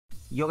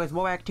Yo guys,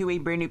 welcome back to a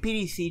brand new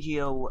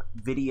PTCGO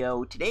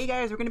video. Today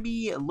guys, we're going to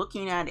be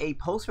looking at a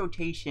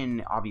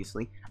post-rotation,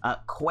 obviously,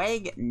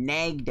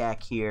 QuagNag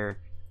deck here.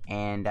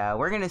 And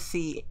we're going to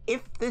see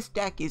if this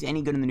deck is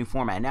any good in the new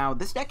format. Now,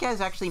 this deck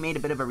has actually made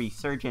a bit of a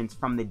resurgence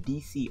from the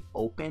DC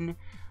Open.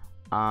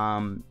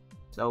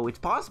 So it's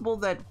possible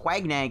that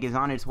QuagNag is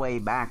on its way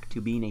back to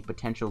being a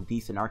potential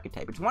decent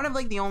archetype. It's one of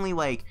like the only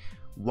like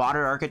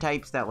water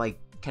archetypes that like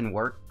can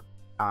work.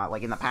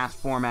 Like in the past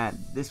format,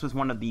 this was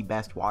one of the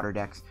best water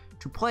decks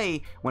to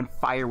play when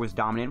fire was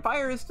dominant.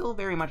 Fire is still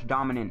very much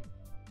dominant,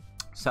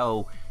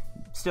 so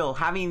still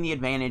having the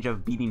advantage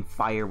of beating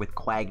fire with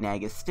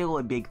QuagNag is still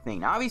a big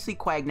thing. Now, obviously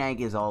QuagNag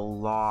is a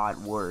lot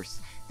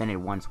worse than it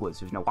once was.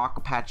 There's no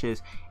aqua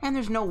patches and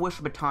there's no wish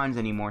batons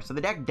anymore, so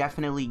the deck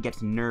definitely gets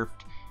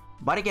nerfed.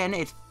 But again,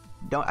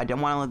 I don't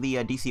want to let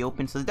the DC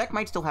open, so the deck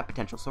might still have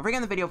potential. So if you're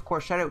in the video, of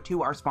course, shout out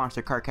to our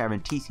sponsor,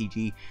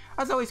 TCG.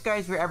 As always,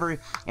 guys, if you're ever in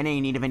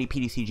any need of any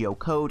PTCGO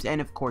codes, and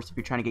of course, if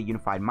you're trying to get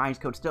Unified Minds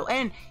codes still,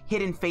 and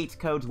Hidden Fates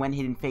codes when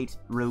Hidden Fates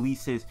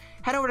releases,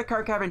 head over to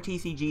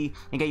TCG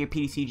and get your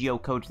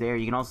PTCGO codes there.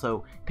 You can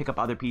also pick up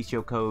other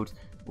PTCGO codes,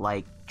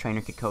 like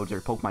Trainer Kit codes or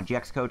Pokemon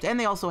GX codes, and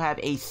they also have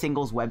a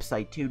singles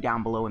website, too,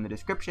 down below in the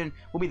description.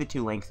 Will be the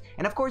two links.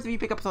 And of course, if you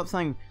pick up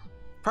something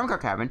from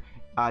Cavern,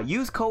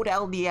 use code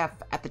LDF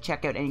at the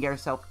checkout and you get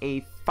yourself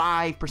a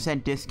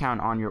 5%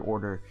 discount on your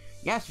order.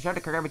 Yeah, so shout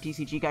out to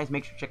TCG, guys.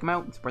 Make sure to check them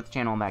out and support the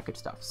channel and that good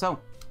stuff. So,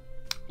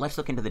 let's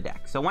look into the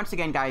deck. So, once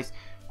again, guys,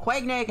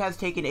 QuagNag has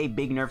taken a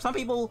big nerf. Some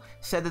people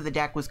said that the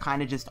deck was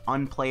kind of just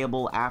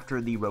unplayable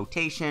after the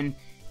rotation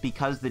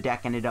because the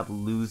deck ended up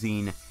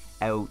losing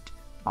out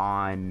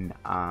on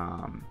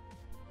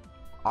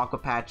aqua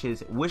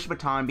patches, wish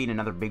baton being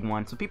another big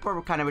one. So, people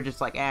were kind of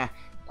just like,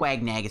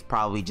 QuagNag is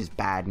probably just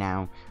bad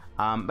now.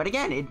 But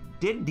again, it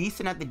did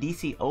decent at the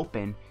DC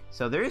Open,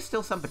 so there is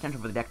still some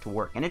potential for the deck to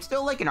work. And it's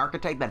still like an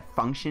archetype that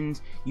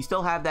functions. You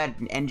still have that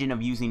engine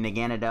of using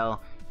Naganadel.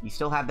 You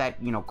still have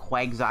that,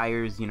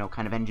 Quagsire's,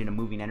 kind of engine of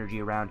moving energy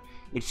around.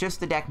 It's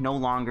just the deck no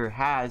longer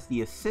has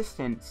the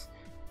assistance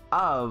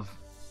of,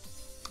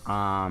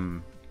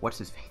 what's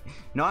his face?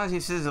 No, has the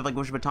assistance of, like,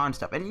 Wish Baton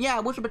stuff. And yeah,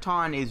 Wish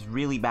Baton is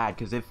really bad,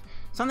 because if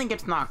something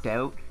gets knocked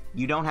out,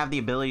 you don't have the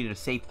ability to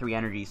save 3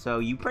 energy, so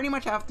you pretty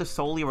much have to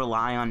solely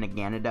rely on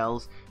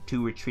Naganadels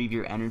to retrieve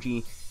your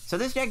energy. So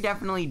this deck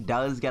definitely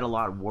does get a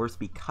lot worse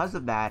because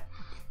of that,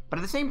 but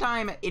at the same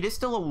time, it is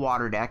still a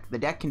water deck. The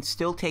deck can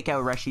still take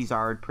out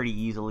Reshizard pretty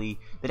easily.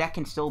 The deck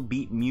can still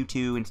beat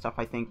Mewtwo and stuff,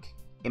 I think,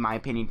 in my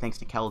opinion, thanks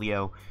to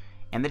Keldeo.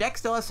 And the deck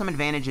still has some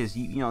advantages.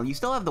 You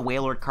still have the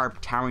Wailord Carp,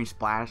 Towering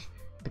Splash,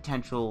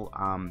 potential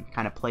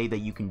kind of play that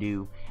you can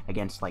do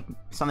against like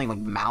something like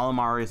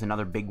Malamar is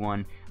another big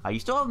one. You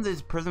still have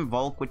this Prism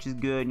Volk, which is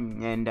good,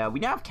 and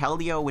we now have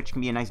Keldeo, which can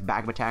be a nice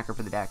backup attacker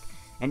for the deck,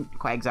 and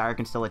Quagsire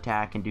can still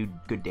attack and do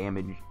good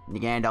damage.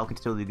 Naganadel can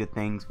still do good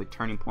things with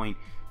Turning Point.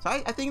 So I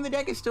think the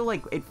deck is still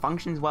like, it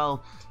functions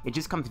well. It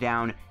just comes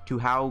down to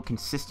how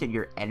consistent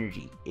your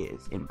energy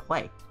is in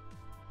play.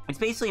 It's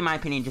basically, in my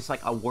opinion, just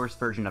like a worse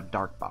version of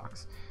Dark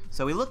Box.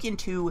 So we look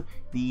into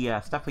the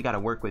stuff we got to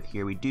work with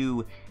here. We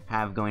do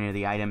have, going into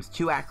the items,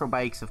 2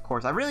 Acrobikes, of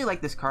course. I really like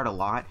this card a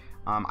lot.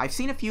 I've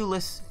seen a few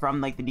lists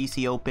from like the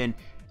DC Open.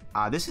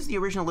 This is the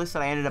original list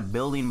that I ended up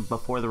building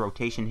before the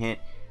rotation hit.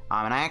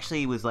 And I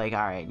actually was like,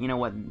 alright, you know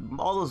what,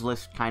 all those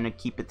lists kind of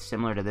keep it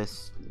similar to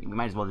this. We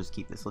might as well just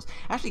keep this list.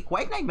 Actually,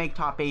 QuagNag make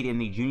top 8 in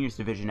the Juniors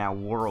Division now,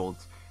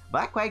 Worlds.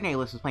 But that QuagNag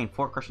list was playing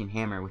 4 Crushing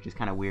Hammer, which is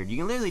kind of weird. You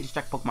can literally just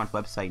check Pokemon's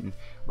website and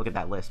look at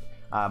that list.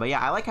 But yeah,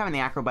 I like having the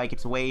Acrobike.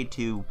 It's a way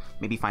to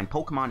maybe find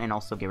Pokemon and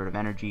also get rid of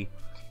energy.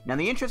 Now,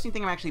 the interesting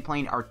thing I'm actually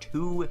playing are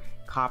 2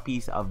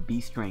 copies of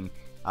Beastring.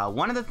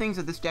 One of the things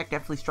that this deck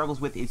definitely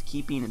struggles with is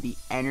keeping the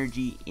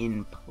energy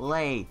in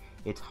play.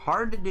 It's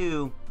hard to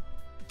do.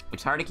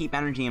 It's hard to keep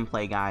energy in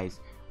play, guys,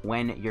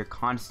 when you're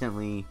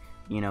constantly,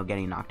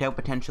 getting knocked out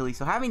potentially.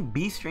 So having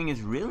Beastring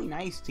is really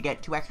nice to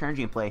get 2 extra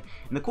energy in play.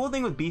 And the cool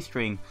thing with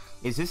Beastring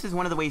is this is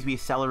one of the ways we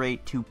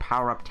accelerate to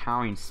power up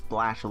Towering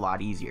Splash a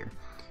lot easier.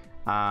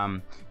 So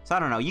I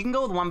don't know. You can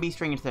go with 1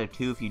 Beastring instead of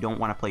 2 if you don't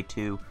want to play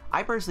 2.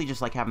 I personally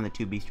just like having the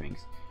 2 Beastrings.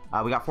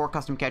 We got 4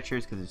 custom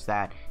catchers because it's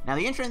that. Now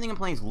the interesting thing I'm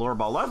playing is Lure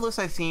Ball. A lot of lists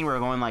I've seen where we're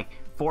going like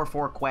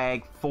 4-4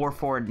 Quag,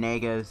 4-4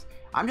 Nagas.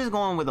 I'm just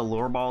going with a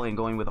Lure Ball and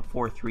going with a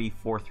 4-3,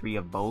 4-3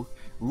 of both.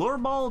 Lure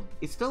Ball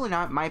is still, in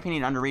my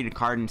opinion, underrated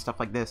card and stuff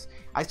like this.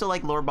 I still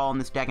like Lure Ball in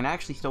this deck, and it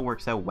actually still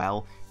works out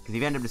well. Because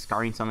if you end up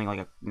discarding something like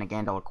a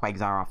Naganadel or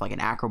Quagsire off like an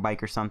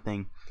Acrobike or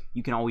something,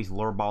 you can always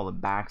Lure Ball it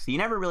back. So you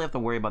never really have to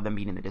worry about them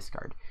being in the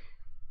discard.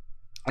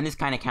 And this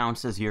kind of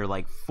counts as your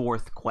like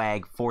 4th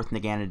Quag, 4th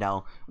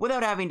Naganadel,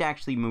 without having to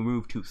actually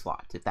remove 2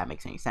 slots, if that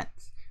makes any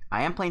sense.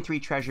 I am playing 3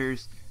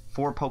 treasures,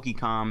 4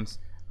 Pokecoms.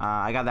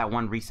 I got that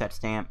 1 reset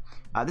stamp.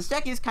 This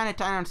deck is kind of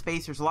tight on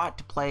space. There's a lot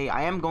to play.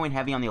 I am going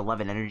heavy on the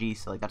 11 energy,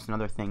 so like that's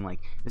another thing. Like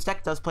this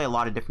deck does play a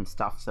lot of different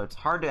stuff, so it's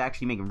hard to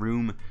actually make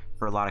room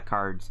for a lot of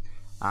cards.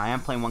 I am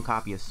playing 1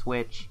 copy of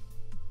Switch.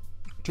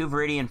 2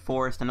 Viridian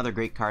Forest, another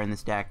great card in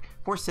this deck.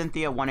 4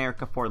 Cynthia, 1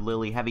 Erica, 4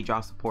 Lily, heavy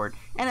draw support,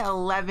 and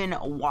 11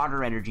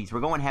 water energies. We're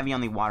going heavy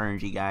on the water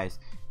energy, guys,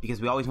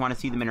 because we always want to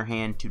see them in our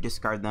hand to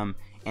discard them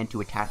and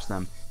to attach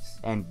them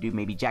and do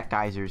maybe Jack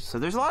Geysers. So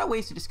there's a lot of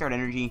ways to discard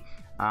energy.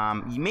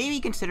 You maybe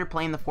consider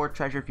playing the 4th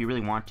treasure if you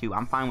really want to.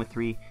 I'm fine with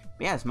 3.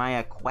 But yeah, it's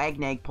my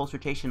QuagNag Pulse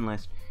Rotation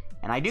list.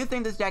 And I do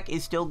think this deck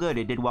is still good.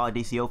 It did well at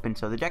DC Open,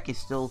 so the deck is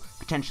still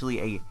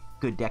potentially a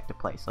good deck to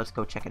play. So let's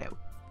go check it out.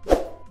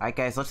 Alright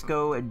guys, let's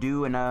go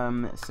do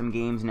some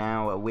games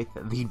now with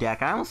the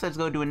deck. I almost said let's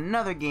go do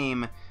another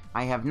game.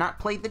 I have not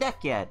played the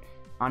deck yet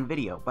on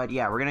video. But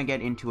yeah, we're going to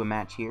get into a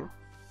match here.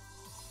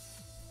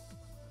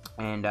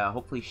 And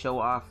hopefully show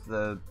off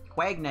the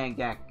QuagNag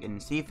deck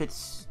and see if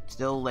it's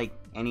still like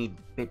any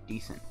bit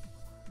decent.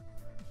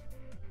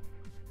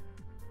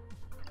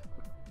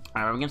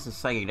 Alright, I'm against the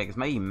Psychic deck. It's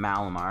maybe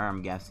Malamar,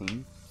 I'm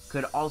guessing.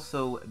 Could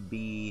also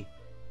be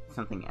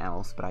something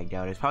else, but I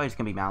doubt it. It's probably just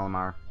going to be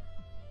Malamar.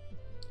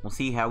 We'll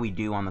see how we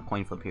do on the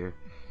coin flip here.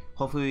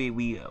 Hopefully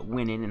we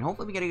win it, and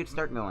hopefully we get a good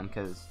start going,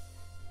 because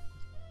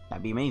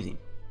that'd be amazing.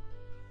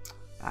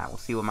 We'll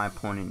see what my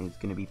opponent is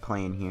going to be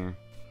playing here.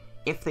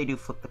 If they do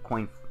flip the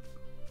coin.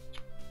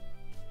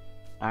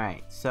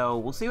 Alright, so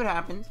we'll see what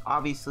happens.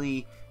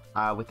 Obviously,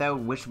 without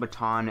Wish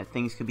Baton,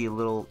 things could be a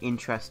little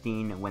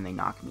interesting when they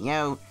knock me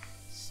out.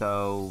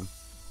 So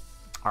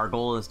our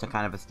goal is to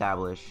kind of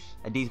establish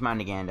a decent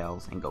amount of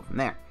Gandels and go from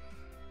there.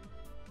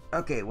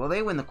 Okay, well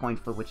they win the coin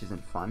flip, which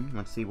isn't fun.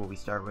 Let's see what we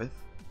start with.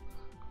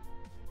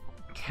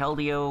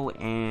 Keldeo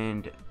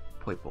and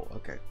Poipole.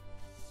 Okay.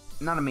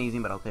 Not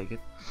amazing, but I'll take it.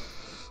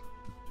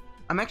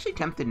 I'm actually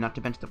tempted not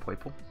to bench the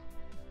Poipole.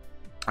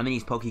 I'm gonna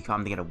use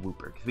Pokecom to get a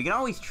Wooper, because we can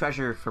always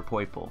treasure for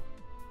Poipole.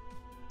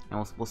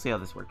 And we'll see how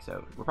this works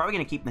out. We're probably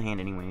gonna keep the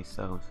hand anyway,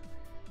 so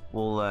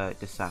we'll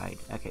decide.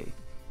 Okay.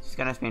 She's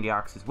got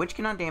Aspandeoxys, which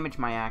cannot damage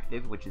my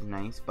active, which is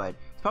nice, but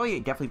it's probably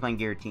definitely playing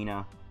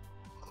Giratina.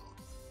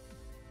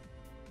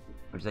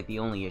 Which is like the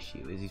only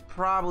issue, is he's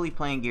probably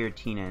playing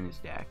Giratina in his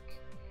deck.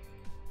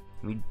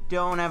 We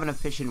don't have an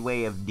efficient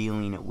way of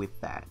dealing with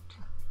that.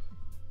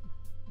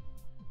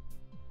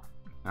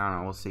 I don't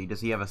know, we'll see.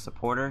 Does he have a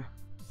supporter?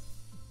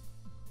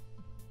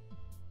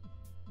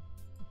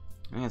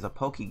 He has a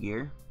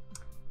Pokegear.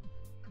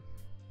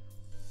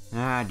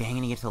 Ah, dang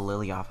it, he gets a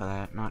Lily off of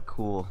that. Not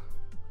cool.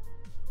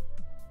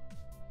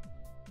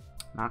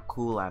 Not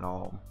cool at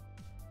all.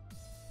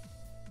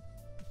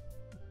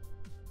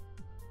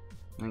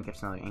 And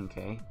gets another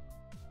NK.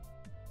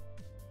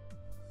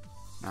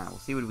 Alright, we'll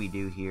see what we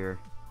do here.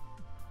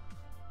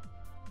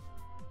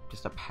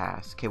 Just a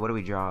pass. Okay, what do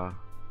we draw?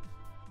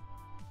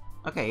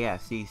 Okay, yeah,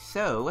 see,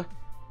 so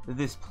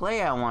this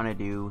play I want to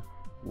do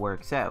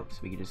works out. So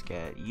we can just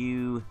get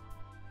you.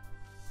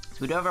 So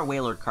we do have our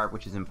Wailord card,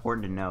 which is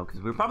important to know,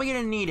 because we're probably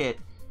going to need it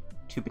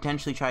to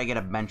potentially try to get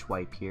a bench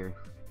wipe here,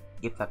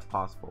 if that's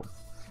possible.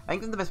 I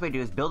think that the best way to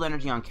do is build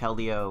energy on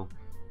Keldeo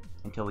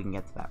until we can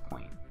get to that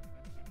point.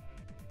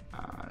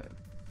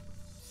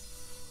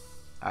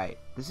 Alright,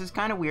 this is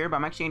kind of weird, but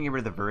I'm actually going to get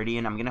rid of the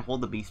Viridian. I'm going to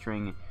hold the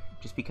B-String,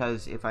 just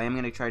because if I am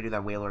going to try to do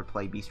that Wailord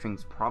play,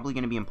 B-String's probably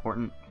going to be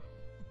important.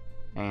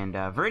 And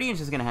Viridian's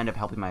just going to end up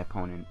helping my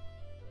opponent.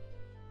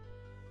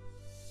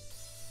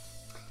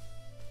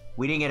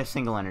 We didn't get a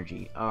single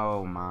energy.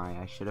 Oh my,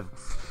 I should have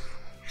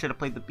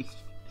played the Beast.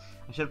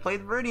 I should have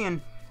played the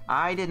Viridian.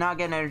 I did not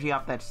get an energy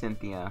off that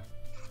Cynthia.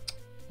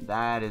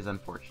 That is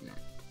unfortunate.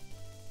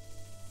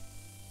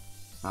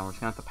 Oh, we're just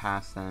gonna have to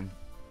pass then.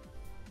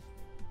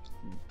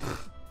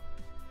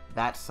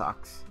 That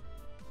sucks.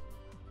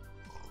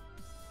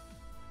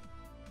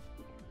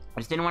 I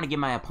just didn't want to give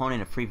my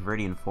opponent a free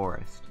Viridian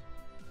Forest.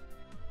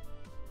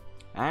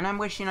 And I'm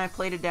wishing I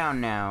played it down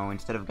now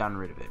instead of gotten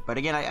rid of it. But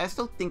again, I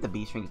still think the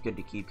B-String is good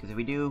to keep, because if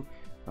we do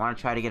want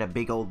to try to get a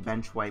big old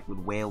bench wipe with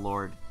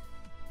Wailord,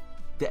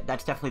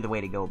 that's definitely the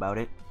way to go about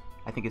it.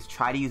 I think is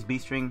try to use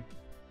B-String.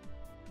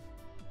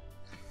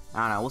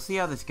 I don't know, we'll see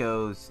how this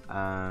goes.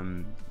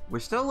 We're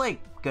still, like,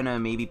 gonna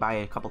maybe buy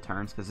a couple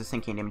turns, because this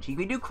thing can't damage.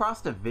 We do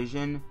cross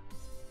division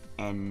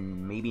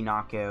and maybe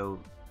knock out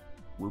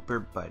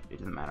Wooper, but it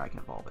doesn't matter, I can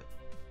evolve it.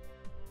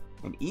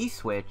 An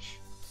E-Switch?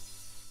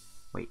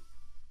 Wait.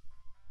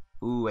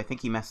 Ooh, I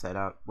think he messed that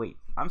up. Wait,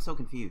 I'm so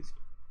confused.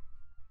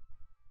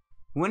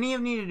 Wouldn't he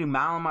have needed to do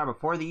Malamar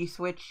before the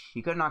E-Switch?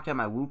 He could have knocked out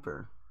my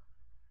Wooper.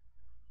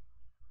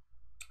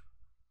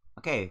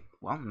 Okay,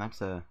 well,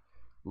 that's a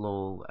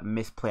little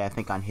misplay, I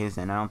think, on his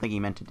end. I don't think he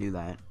meant to do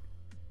that.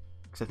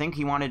 Because I think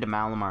he wanted to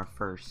Malamar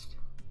first.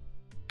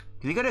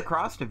 Because he could have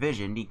cross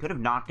division. He could have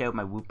knocked out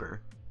my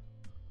Wooper.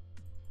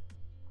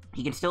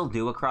 He can still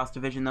do a cross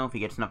division, though, if he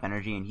gets enough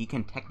energy. And he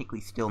can technically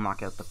still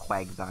knock out the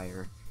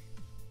Quagsire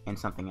and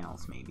something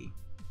else, maybe.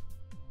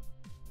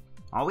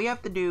 All we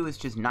have to do is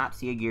just not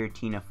see a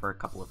Giratina for a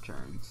couple of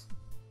turns.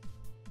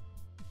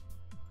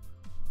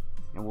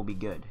 And we'll be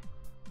good.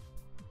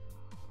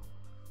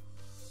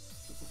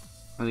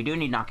 And we do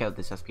need to knock out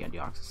this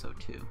Aspandeoxys,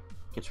 too.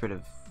 Gets rid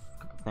of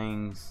a couple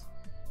things.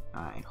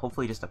 Alright,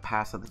 hopefully just a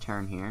pass of the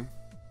turn here.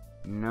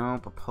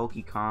 Nope, a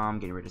Pokecom,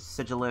 getting rid of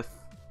Sigilif.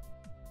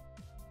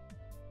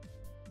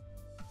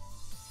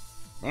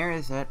 There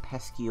is that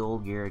pesky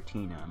old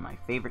Giratina, my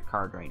favorite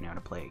card right now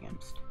to play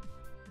against.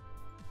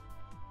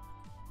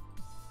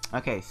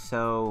 Okay,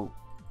 so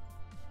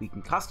we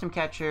can custom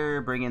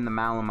catcher, bring in the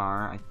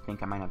Malamar. I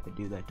think I might have to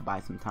do that to buy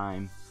some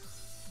time.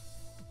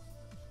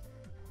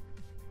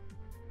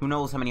 Who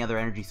knows how many other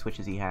energy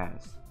switches he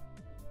has.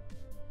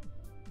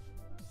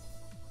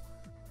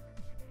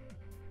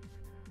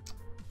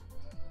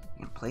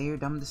 Player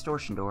Dumb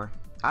Distortion Door.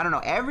 I don't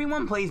know.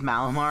 Everyone plays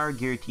Malamar,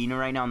 Giratina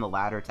right now on the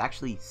ladder. It's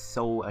actually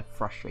so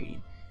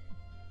frustrating.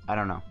 I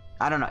don't know.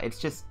 It's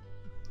just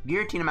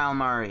Giratina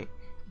Malamar.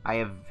 I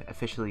have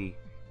officially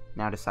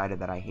now decided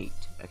that I hate.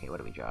 Okay, what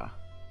do we draw?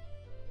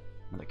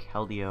 Another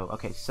Keldeo.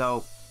 Okay,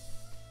 so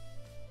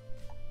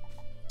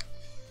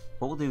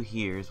what we'll do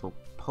here is we'll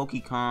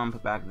Pokecom,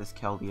 put back this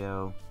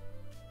Keldeo.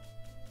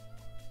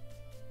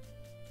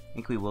 I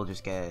think we will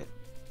just get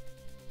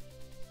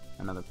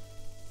another.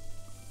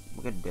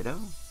 We'll get Ditto.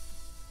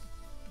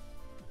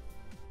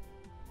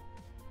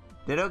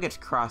 Ditto gets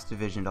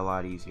cross-divisioned a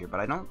lot easier, but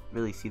I don't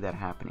really see that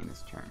happening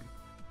this turn.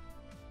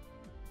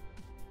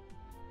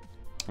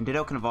 And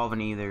Ditto can evolve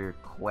in either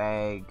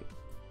Quag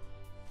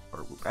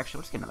or Wooper.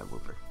 Actually, let's get another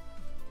Wooper.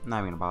 I'm not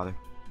even gonna bother.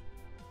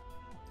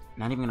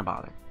 Not even gonna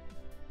bother.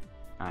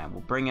 Alright, we'll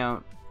bring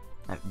out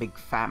that big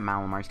fat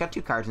Malamar. He's got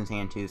 2 cards in his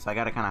hand too, so I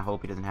gotta kind of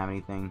hope he doesn't have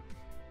anything.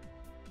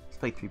 He's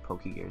played 3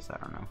 Pokegears, so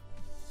I don't know.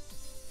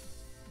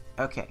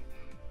 Okay.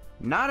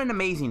 Not an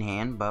amazing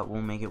hand, but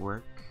we'll make it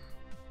work.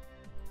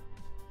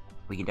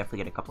 We can definitely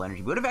get a couple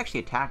energy. We would have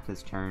actually attacked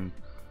this turn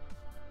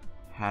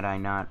had I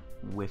not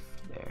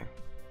whiffed there.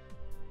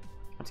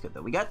 That's good,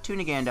 though. We got 2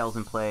 Nagandels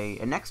in play.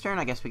 And next turn,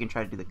 I guess we can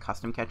try to do the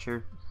custom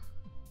catcher.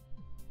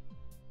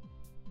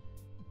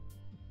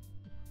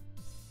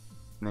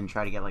 And then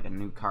try to get, like, a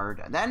new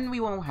card. Then we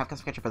won't have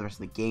custom catcher for the rest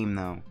of the game,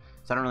 though.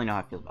 So I don't really know how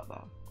I feel about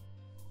that.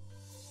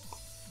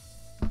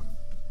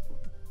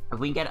 If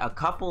we can get a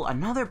couple...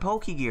 Another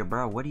Pokegear,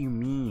 bro. What do you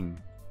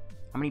mean?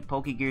 How many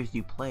Pokegears do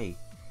you play?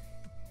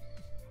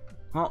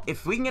 Well,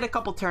 if we can get a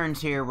couple turns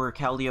here where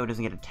Keldeo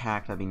doesn't get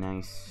attacked, that'd be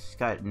nice. He's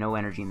got no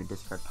energy in the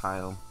discard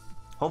pile.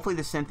 Hopefully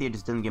the Cynthia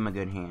just doesn't give him a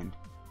good hand.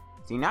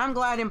 See, now I'm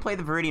glad I didn't play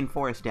the Viridian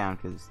Forest down,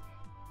 because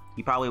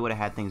he probably would have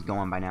had things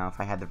going by now if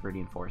I had the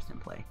Viridian Forest in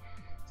play.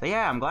 So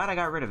yeah, I'm glad I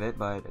got rid of it,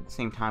 but at the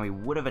same time, we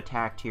would have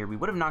attacked here. We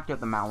would have knocked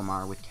out the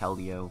Malamar with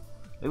Keldeo.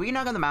 Like, we can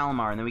knock out the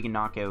Malamar, and then we can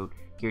knock out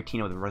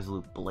Giratina with a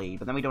Resolute Blade,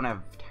 but then we don't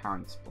have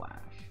Talon Splash.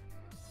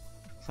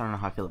 So I don't know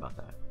how I feel about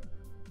that.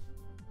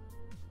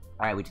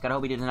 Alright, we just gotta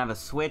hope he doesn't have a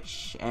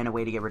switch and a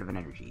way to get rid of an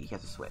energy. He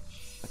has a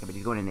switch. Okay, but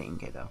he's going into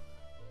Inkay, though.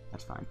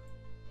 That's fine.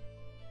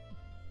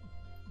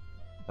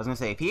 I was gonna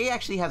say, if he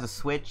actually has a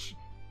switch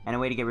and a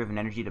way to get rid of an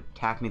energy to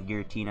attack me with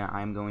Giratina,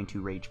 I'm going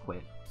to rage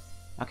quit.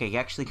 Okay, he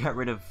actually got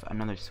rid of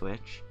another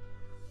switch.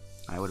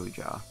 Alright, what do we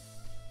draw?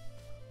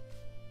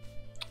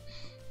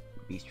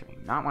 Beast Ring.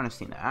 Not want to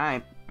see that.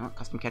 Alright, well,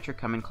 custom catcher,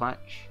 come in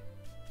clutch.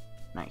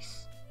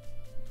 Nice.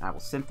 Alright, we'll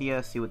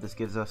Cynthia, see what this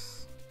gives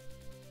us.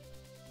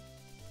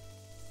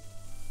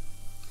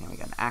 Okay, we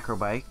got an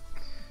Acrobike.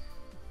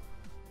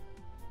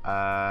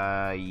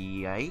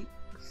 Yikes.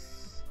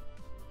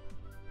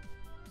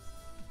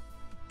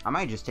 I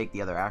might just take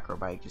the other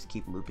Acrobike, just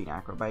keep looping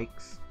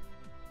Acrobikes.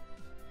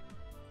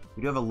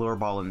 We do have a Lure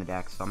Ball in the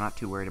deck, so I'm not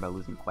too worried about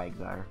losing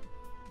Quagsire.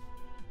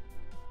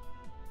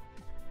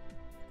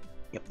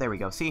 Yep, there we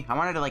go. See, I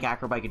wanted to like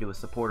Acrobike into a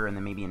supporter and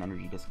then maybe an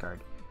energy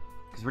discard.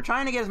 Because we're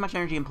trying to get as much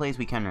energy in play as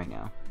we can right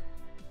now.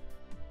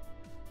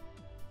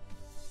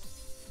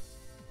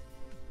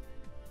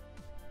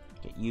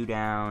 Get you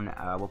down.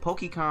 We'll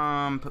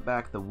Pokecom, put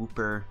back the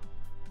Wooper.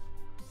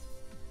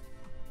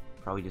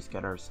 Probably just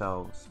get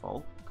ourselves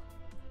Folk.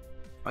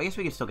 Oh, I guess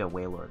we could still get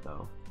Wailord,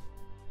 though.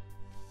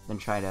 Then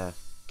try to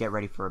get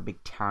ready for a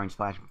big Talon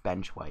Splash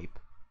bench wipe.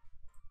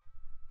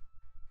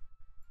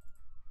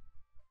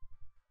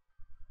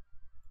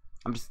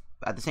 I'm just,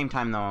 at the same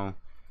time, though,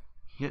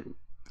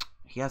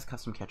 he has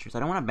custom catchers. I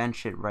don't want to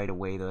bench it right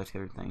away, though. That's the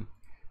other thing.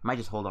 I might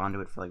just hold on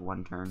to it for, like,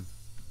 1 turn.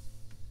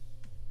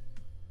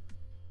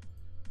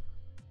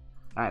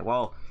 Alright,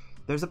 well,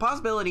 there's a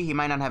possibility he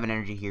might not have an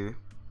energy here.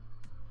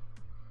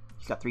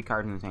 He's got 3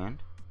 cards in his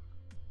hand.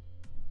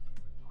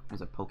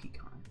 There's a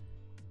Pokecon.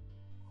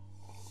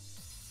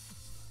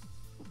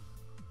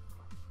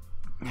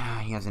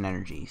 Ah, he has an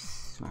energy.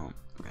 Well,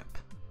 rip.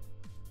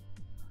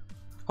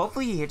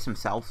 Hopefully he hits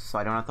himself, so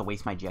I don't have to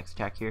waste my GX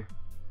attack here.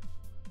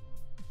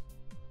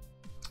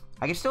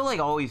 I can still, like,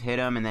 always hit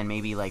him and then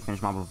maybe, like,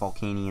 finish him off with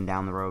Volcanion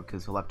down the road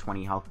because he'll have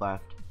 20 health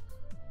left.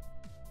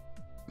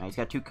 Now, he's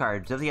got 2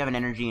 cards. Does he have an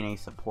energy and a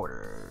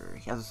supporter?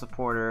 He has a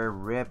supporter.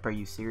 Rip, are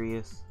you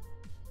serious?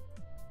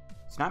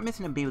 He's not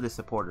missing a B with his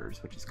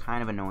supporters, which is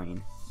kind of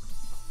annoying.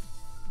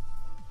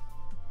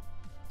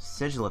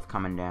 Sigilyph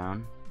coming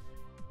down.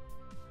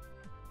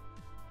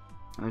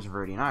 And there's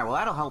Viridian. Alright, well,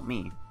 that'll help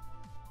me.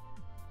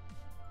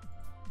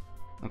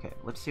 Okay,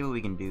 let's see what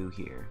we can do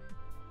here.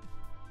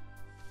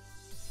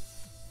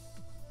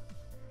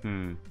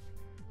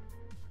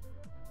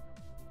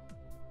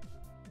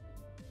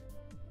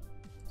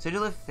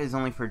 Sigilyph is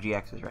only for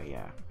GXs, right?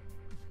 Yeah.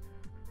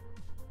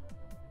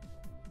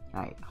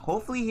 Alright,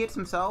 hopefully he hits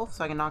himself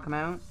so I can knock him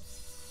out.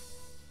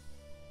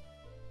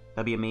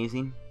 That'd be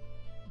amazing.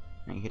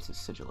 And he hits his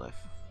Sigilif.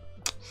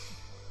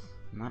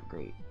 Not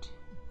great.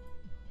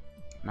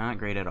 Not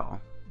great at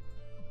all.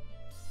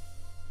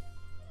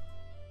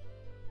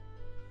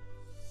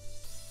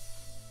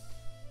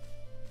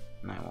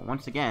 Alright, well,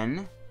 once again,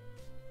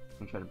 I'm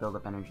gonna try to build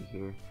up energy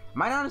here. I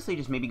might honestly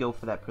just maybe go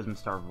for that Prism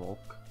Star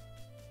Volk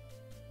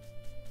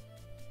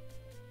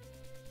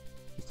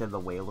instead of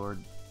the Wailord.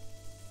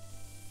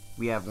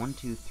 We have 1,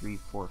 2, 3,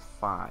 4,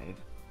 5,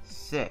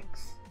 6.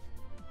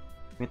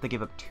 We have to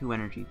give up 2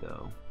 energy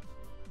though.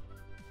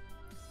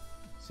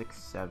 6,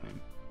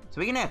 7. So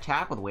we can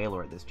attack with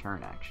Wailord this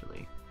turn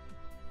actually.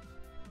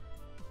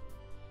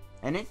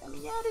 And I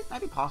mean, yeah, it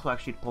might be possible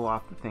actually to pull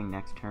off the thing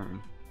next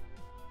turn.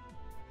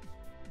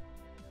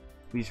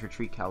 We just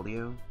retreat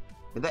Keldeo.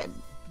 But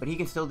he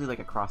can still do like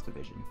a cross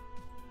division.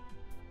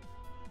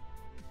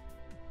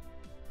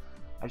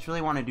 I just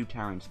really want to do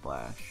Towering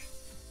Splash.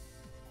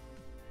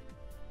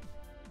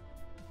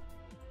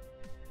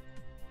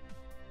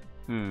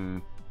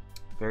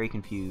 Very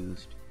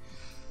confused.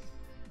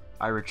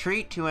 I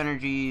retreat 2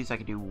 energies. I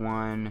could do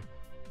 1.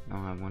 No,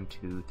 I have 1,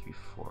 2, 3,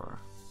 4.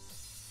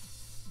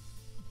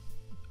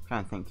 I'm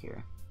trying to think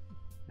here.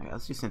 Alright,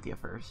 let's do Cynthia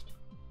first.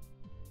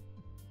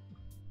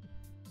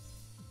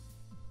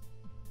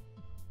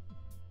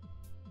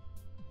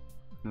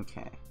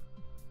 Okay.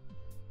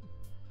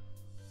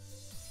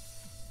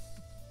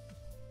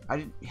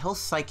 He'll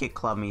Psychic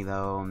Club me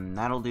though, and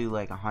that'll do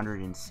like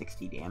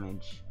 160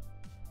 damage.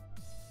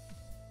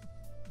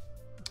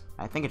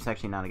 I think it's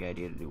actually not a good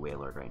idea to do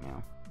Wailord right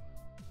now.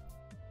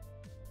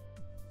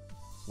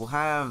 We'll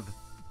have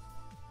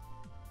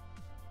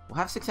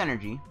 6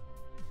 energy.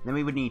 Then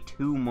we would need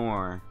 2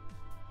 more.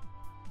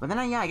 But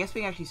then, yeah, I guess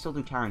we can actually still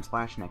do Towering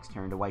Splash next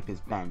turn to wipe his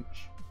bench.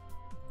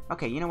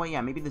 Okay, you know what?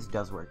 Yeah, maybe this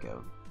does work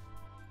out.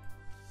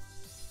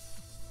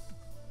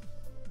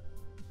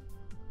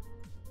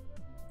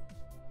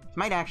 This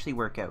might actually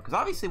work out, because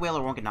obviously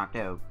Wailord won't get knocked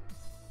out.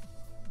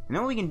 And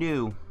then what we can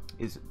do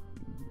is,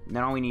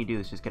 then all we need to do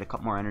is just get a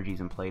couple more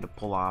energies in play to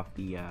pull off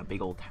the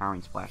big old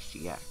Towering Splash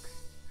GX.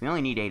 We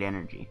only need 8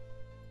 energy.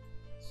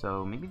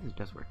 So maybe this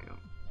does work out.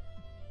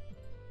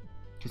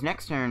 Because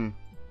next turn,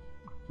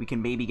 we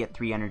can maybe get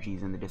 3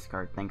 energies in the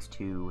discard thanks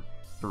to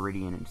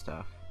Viridian and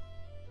stuff.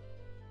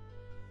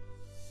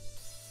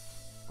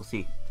 We'll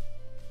see.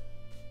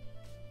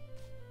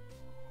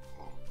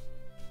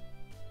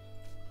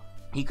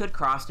 He could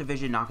cross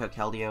division, knock out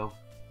Keldeo.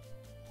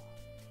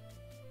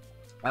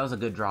 That was a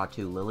good draw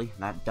too, Lily.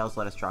 That does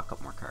let us draw a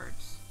couple more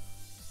cards.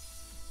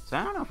 So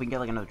I don't know if we can get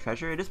like another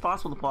treasure. It is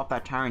possible to pull off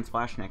that Towering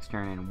Splash next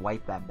turn and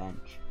wipe that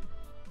bench.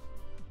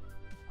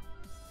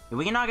 If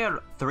we can knock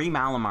out 3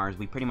 Malamars,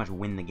 we pretty much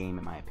win the game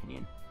in my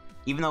opinion.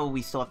 Even though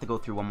we still have to go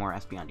through one more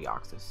Espeon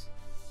Deoxys.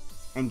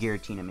 And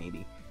Giratina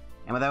maybe.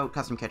 And without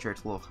Custom Catcher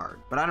it's a little hard.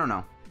 But I don't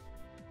know.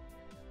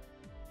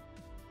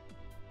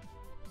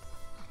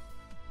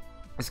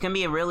 It's going to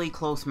be a really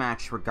close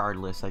match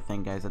regardless, I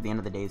think, guys. At the end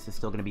of the day, this is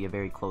still going to be a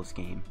very close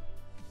game.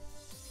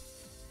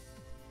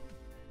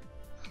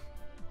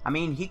 I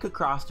mean, he could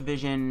cross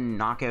division,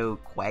 knock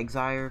out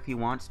Quagsire if he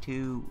wants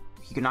to.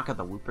 He could knock out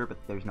the Wooper, but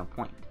there's no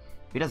point.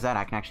 If he does that,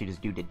 I can actually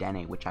just do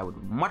Dedenne, which I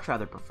would much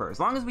rather prefer. As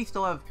long as we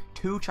still have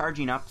 2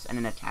 charging ups and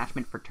an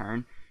attachment for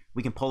turn,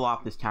 we can pull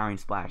off this Towering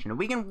Splash. And if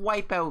we can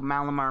wipe out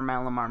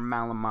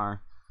Malamar,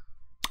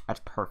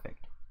 that's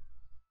perfect.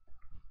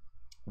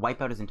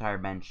 Wipe out his entire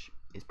bench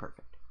is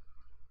perfect.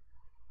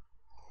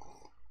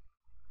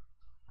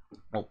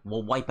 Well,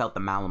 we'll wipe out the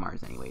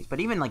Malamars anyways.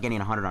 But even like getting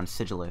 100 on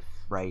Sigilif,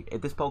 right?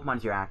 If this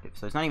Pokemon's your active,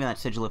 so it's not even that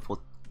Sigilif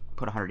will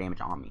put 100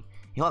 damage on me.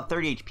 He'll have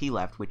 30 HP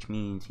left, which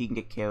means he can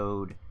get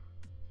killed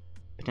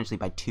potentially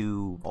by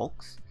 2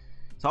 Volks.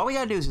 So all we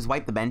gotta do is just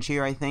wipe the bench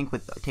here, I think,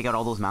 with take out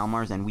all those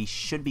Malamars, and we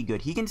should be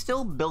good. He can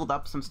still build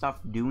up some stuff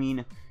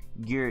doing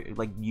gear,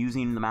 like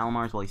using the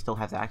Malamars while he still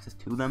has access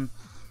to them.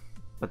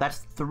 But that's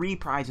 3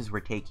 prizes we're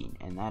taking,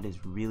 and that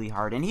is really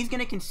hard. And he's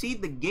gonna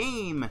concede the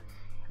game.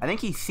 I think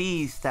he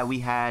sees that we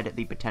had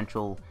the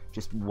potential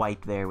just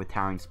wipe there with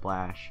Towering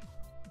Splash.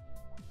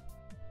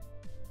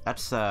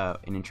 That's an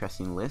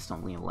interesting list,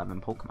 only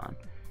 11 Pokemon.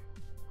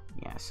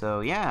 Yeah,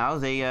 so yeah, that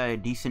was a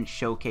decent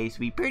showcase.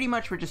 We pretty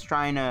much were just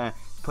trying to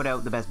put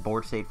out the best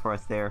board state for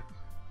us there.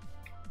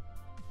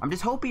 I'm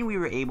just hoping we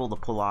were able to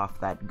pull off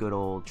that good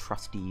old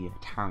trusty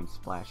Towering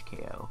Splash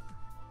KO.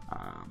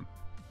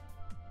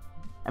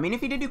 I mean,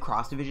 if he did do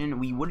Cross Division,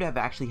 we would have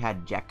actually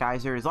had Jet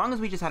Geyser. As long as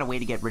we just had a way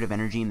to get rid of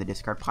energy in the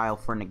discard pile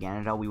for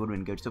Naganadel, we would have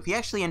been good. So if he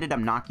actually ended up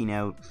knocking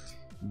out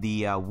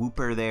the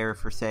Wooper there,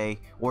 for say,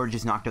 or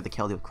just knocked out the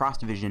Keldeo with Cross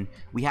Division,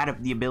 we had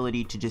the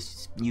ability to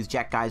just use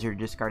Jet Geyser to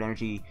discard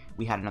energy.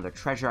 We had another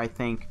treasure, I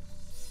think.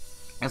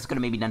 That's could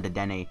have maybe done to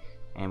Dedenne,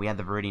 and we had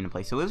the Viridian in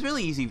place. So it was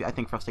really easy, I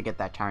think, for us to get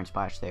that Towering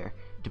Splash there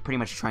to pretty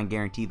much try and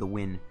guarantee the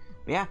win.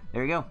 But yeah,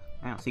 there you go.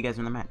 I'll see you guys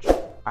in the match.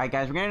 Alright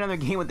guys, we're getting another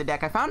game with the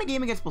deck. I found a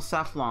game against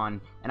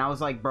Blacephalon, and I was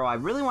like, bro, I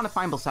really want to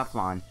find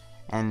Blacephalon.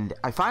 And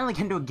I finally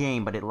get into a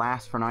game, but it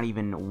lasts for not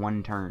even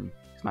 1 turn.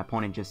 Because my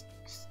opponent just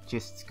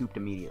scooped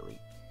immediately.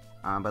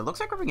 But it looks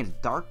like we're up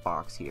against Dark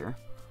Box here.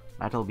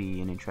 That'll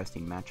be an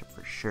interesting matchup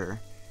for sure.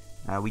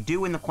 We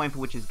do win the coin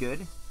flip, which is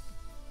good.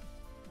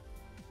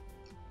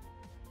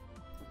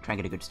 Try and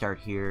get a good start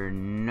here.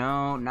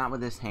 No, not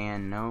with this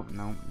hand. No,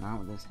 not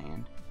with this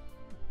hand.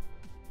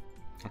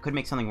 I could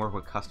make something work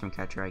with Custom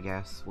Catcher, I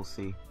guess. We'll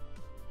see.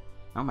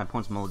 Oh, my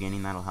opponent's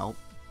mulliganing. That'll help.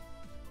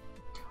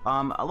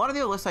 A lot of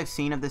the lists I've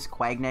seen of this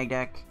QuagNag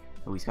deck...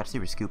 Oh, he's got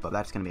Super Scoop Up.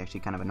 That's going to be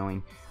actually kind of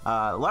annoying.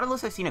 A lot of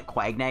lists I've seen of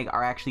QuagNag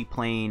are actually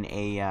playing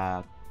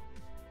a...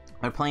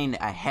 they're playing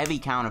a heavy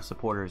count of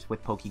supporters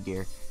with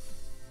Pokegear.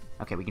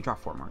 Okay, we can draw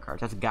 4 more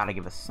cards. That's got to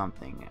give us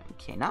something.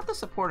 Okay, not the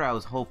supporter I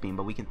was hoping,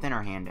 but we can thin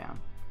our hand down.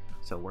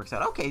 So it works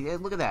out. Okay,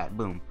 look at that.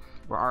 Boom.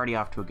 We're already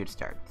off to a good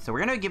start. So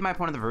we're going to give my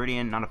opponent the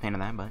Viridian. Not a fan of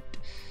that, but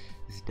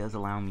this does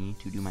allow me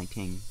to do my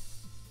thing.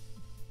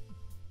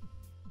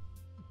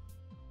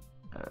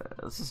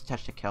 Let's just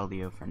touch the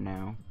Keldeo for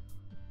now.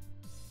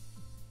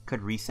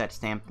 Could reset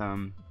stamp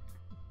them.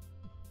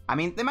 I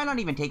mean, they might not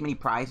even take many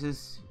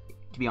prizes,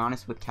 to be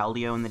honest, with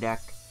Keldeo in the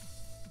deck.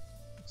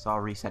 So I'll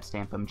reset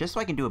stamp them, just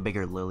so I can do a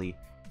bigger Lily.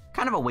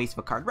 Kind of a waste of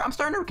a card. I'm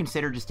starting to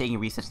consider just taking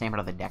reset stamp out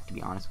of the deck, to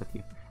be honest with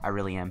you. I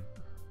really am.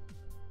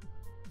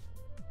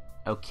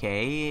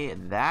 Okay,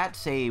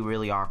 that's a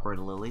really awkward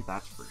Lily,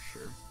 that's for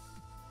sure.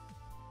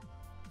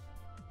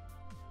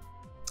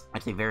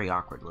 That's a very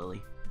awkward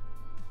Lily.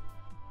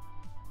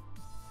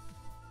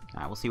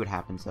 Alright, we'll see what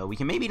happens, though. We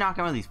can maybe knock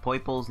out one of these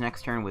Poiples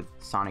next turn with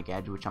Sonic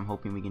Edge, which I'm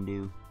hoping we can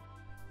do.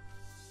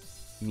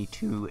 We need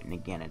 2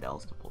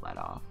 Naganadels to pull that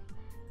off.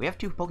 We have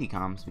 2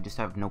 Pokecoms, we just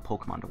have no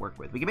Pokemon to work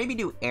with. We can maybe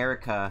do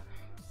Erica.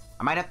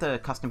 I might have to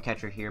Custom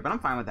Catcher here, but I'm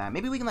fine with that.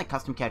 Maybe we can, like,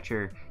 Custom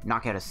Catcher,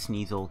 knock out a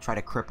Sneasel, try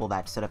to cripple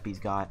that setup he's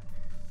got.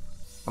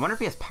 I wonder if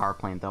he has Power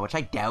Plant, though, which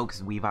I doubt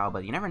because Weavile,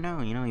 but you never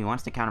know. You know, he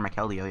wants to counter my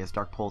Keldeo. He has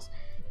Dark Pulse.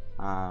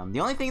 The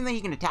only thing that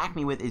he can attack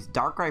me with is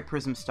Darkrai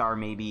Prism Star,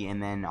 maybe,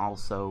 and then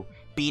also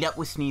beat up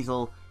with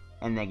Sneasel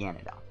and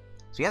Naganadel.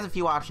 So he has a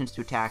few options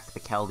to attack the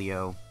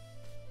Keldeo.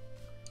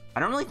 I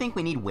don't really think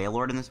we need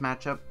Wailord in this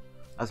matchup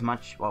as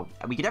much. Well,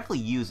 we could definitely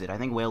use it. I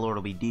think Wailord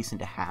will be decent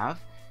to have,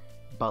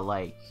 but,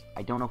 like,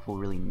 I don't know if we'll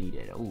really need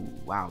it. Oh,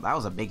 wow, that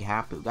was a big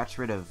Hapu. Got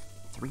rid of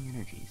 3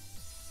 energies.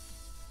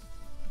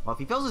 Well, if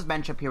he fills his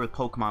bench up here with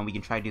Pokemon, we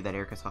can try to do that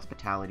Erica's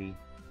Hospitality.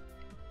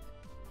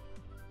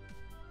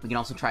 We can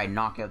also try and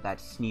knock out that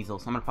Sneasel,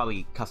 so I'm going to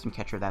probably Custom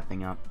Catcher that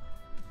thing up.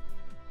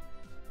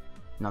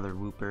 Another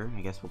Wooper.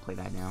 I guess we'll play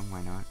that now.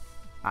 Why not?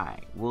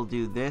 Alright, we'll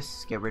do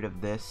this. Get rid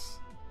of this.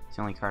 It's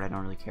the only card I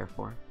don't really care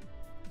for.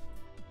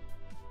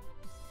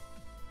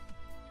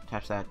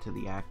 Attach that to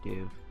the active.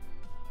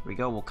 Here we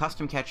go. We'll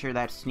Custom Catcher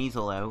that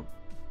Sneasel out.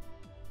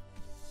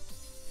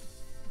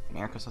 And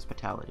Erica's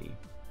Hospitality.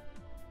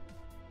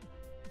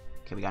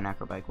 Okay, we got an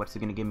Acrobike. What's it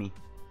going to give me?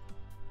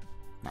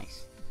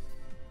 Nice.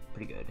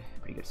 Pretty good.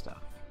 Pretty good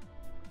stuff.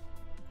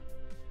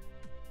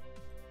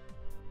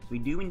 So we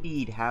do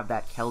indeed have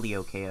that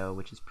Keldeo KO,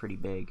 which is pretty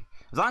big.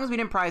 As long as we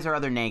didn't prize our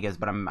other Nagas,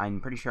 but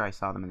I'm pretty sure I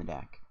saw them in the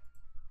deck.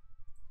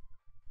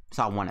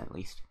 Saw one at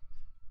least.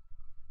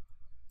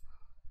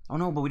 Oh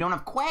no, but we don't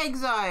have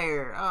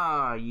Quagsire!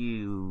 Oh,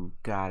 you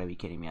gotta be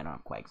kidding me. I don't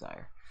have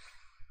Quagsire.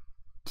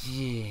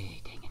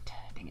 Gee, dang it.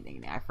 Dang it,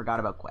 dang it. I forgot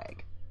about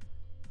Quag.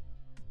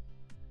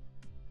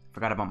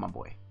 Forgot about my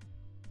boy.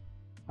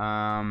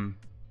 That's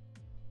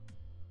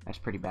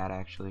pretty bad,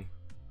 actually.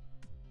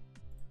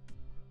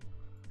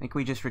 I think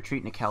we just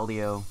retreat into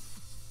Keldeo.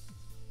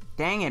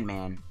 Dang it,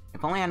 man.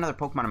 If only I had another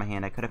Pokemon in my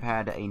hand, I could have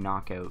had a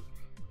knockout.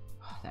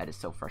 That is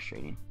so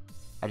frustrating.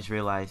 I just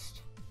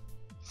realized.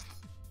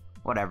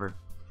 Whatever.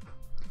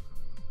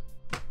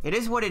 It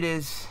is what it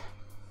is.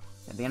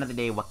 At the end of the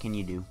day, what can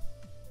you do?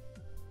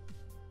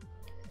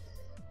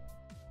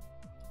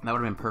 That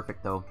would have been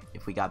perfect, though,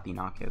 if we got the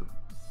knockout.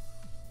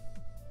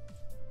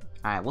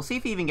 Alright, we'll see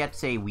if he even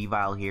gets a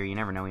Weavile here. You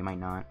never know, he might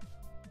not.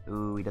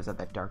 Ooh, he does have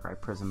that Darkrai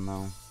Prism,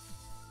 though.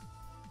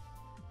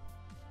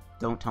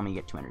 Don't tell me you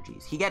get 2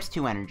 energies. He gets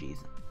 2 energies.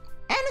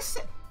 And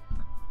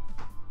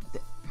a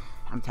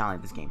I'm telling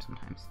you, this game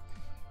sometimes.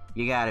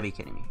 You gotta be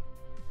kidding me.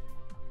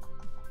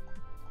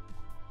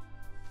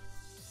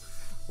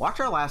 Watch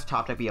our last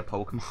top deck be a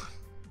Pokemon.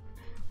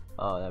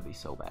 Oh, that'd be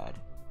so bad.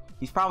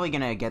 He's probably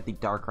gonna get the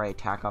Darkrai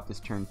attack off this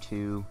turn,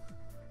 too.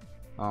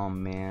 Oh,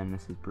 man,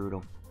 this is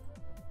brutal.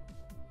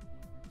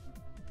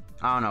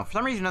 I don't know. For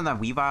some reason, on that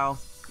Weavile,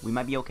 we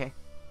might be okay.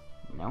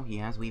 No, he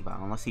has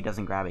Weavile, unless he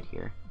doesn't grab it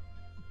here.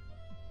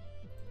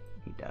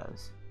 He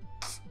does.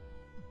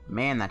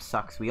 Man, that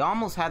sucks. We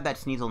almost had that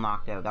Sneasel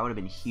knocked out. That would have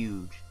been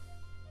huge.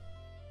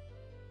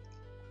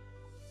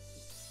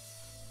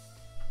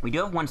 We do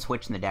have 1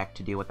 switch in the deck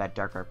to deal with that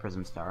Darkrai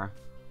Prism Star.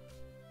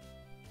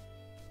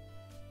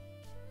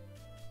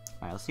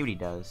 Alright, let's see what he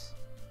does.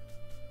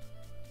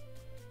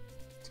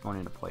 It's going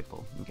into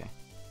Poipole. Okay.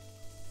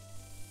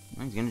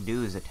 What he's gonna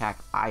do is attack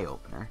Eye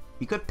Opener.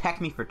 He could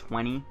peck me for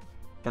 20.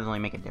 Doesn't really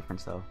make a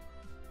difference, though.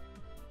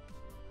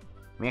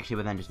 We actually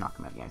would then just knock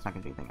him out. Yeah, he's not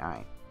gonna do anything.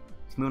 Alright.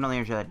 He's moving on the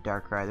energy of that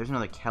Darkrai. There's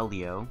another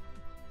Keldeo.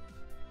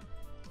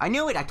 I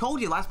knew it! I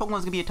told you! Last Pokemon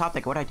was gonna be a top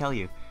deck. What did I tell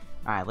you?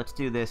 Alright, let's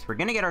do this. We're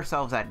gonna get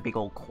ourselves that big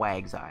old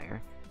QuagNag.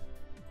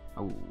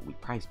 Oh, we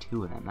prized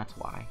 2 of them, that's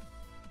why.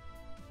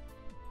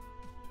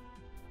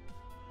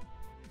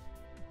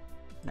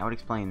 That would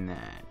explain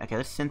that. Okay,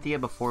 let's Cynthia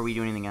before we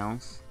do anything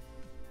else.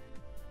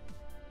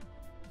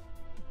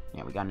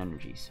 Yeah, we got an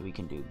energy, so we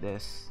can do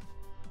this.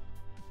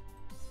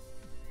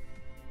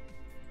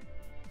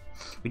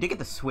 We did get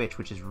the switch,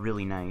 which is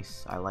really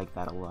nice. I like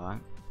that a lot.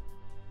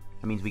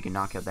 That means we can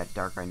knock out that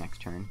Darkrai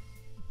next turn.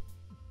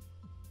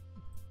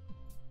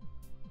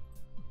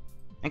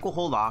 I think we'll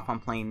hold off on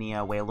playing the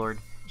Wailord,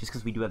 just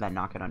because we do have that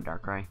knockout on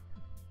Darkrai.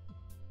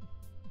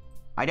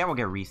 I doubt we'll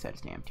get reset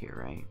stamped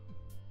here, right?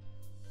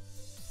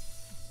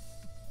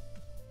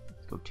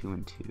 Let's go 2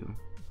 and 2.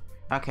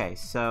 Okay,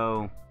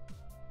 so...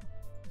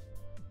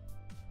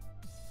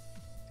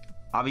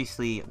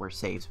 obviously, we're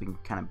safe, so we can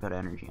kind of put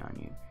energy on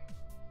you.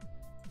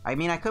 I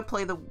mean, I could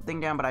play the thing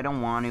down, but I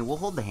don't want to. We'll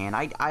hold the hand.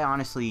 I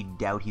honestly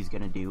doubt he's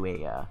going to do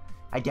a...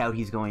 I doubt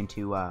he's going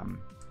to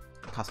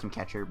custom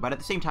catcher, but at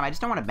the same time, I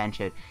just don't want to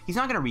bench it. He's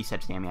not going to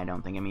reset stamp me, I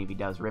don't think. I mean, if he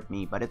does, rip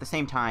me, but at the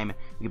same time,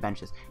 we can bench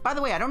this. By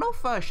the way, I don't know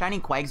if Shiny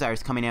QuagNag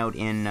is coming out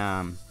in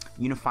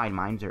Unified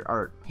Minds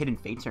or Hidden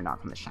Fates or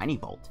not from the Shiny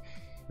Vault.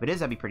 If it is,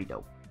 that'd be pretty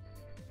dope.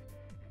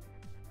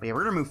 But yeah,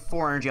 we're going to move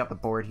 4 energy off the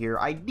board here.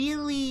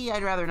 Ideally,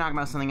 I'd rather knock him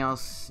out with something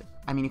else.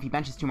 I mean, if he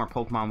benches 2 more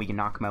Pokemon, we can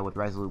knock him out with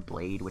Resolute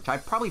Blade, which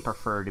I'd probably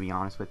prefer, to be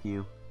honest with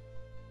you.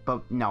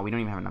 But no, we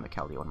don't even have another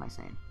Keldeo, what am I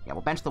saying? Yeah,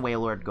 we'll bench the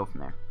Wailord, go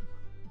from there.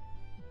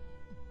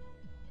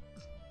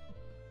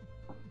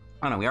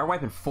 Oh no, we are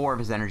wiping 4 of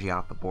his energy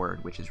off the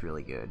board, which is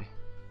really good.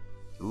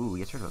 Ooh, he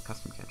gets rid of a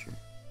custom catcher.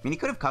 I mean, he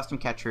could have custom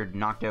catchered,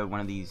 knocked out one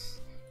of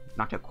these,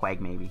 knocked out Quag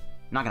maybe.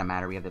 Not gonna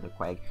matter, we have the other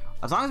Quag.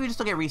 As long as we just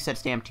still get reset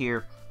stamped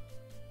here,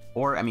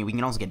 or, I mean, we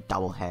can also get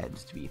double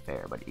heads, to be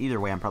fair, but either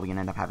way, I'm probably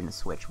gonna end up having to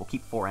switch. We'll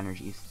keep 4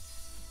 energies.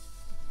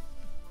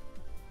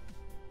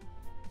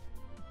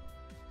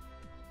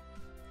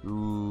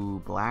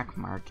 Ooh, Black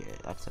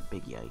Market. That's a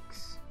big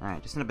yikes.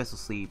 Alright, just an Abyssal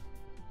Sleep.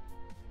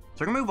 So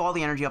we're gonna move all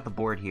the energy off the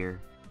board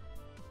here.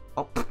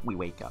 Oh, we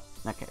wake up.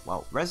 Okay,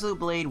 well, Resolute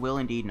Blade will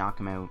indeed knock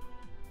him out.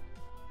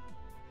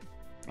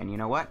 And you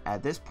know what?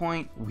 At this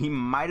point, we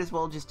might as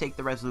well just take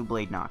the Resolute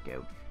Blade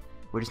knockout.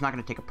 We're just not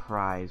going to take a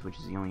prize, which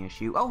is the only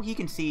issue. Oh, he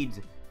concedes.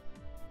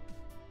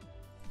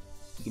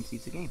 He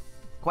concedes the game.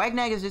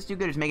 QuagNag is just too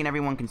good. It's making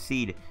everyone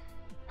concede.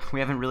 We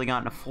haven't really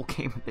gotten a full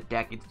game with the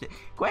deck.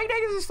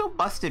 QuagNag is just so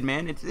busted,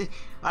 man.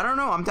 I don't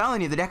know. I'm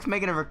telling you, the deck's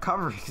making a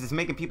recovery because it's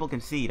making people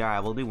concede. All right,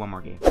 we'll do one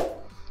more game.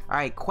 All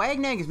right,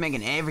 QuagNag is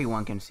making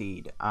everyone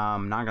concede.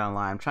 Not gonna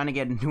lie, I'm trying to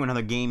get into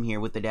another game here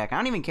with the deck. I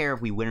don't even care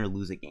if we win or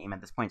lose a game.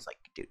 At this point, it's like,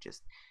 dude,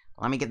 just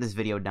let me get this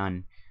video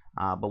done.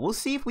 But we'll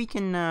see if we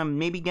can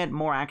maybe get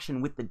more action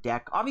with the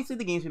deck. Obviously,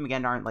 the games we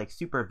begin aren't like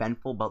super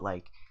eventful, but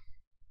like,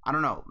 I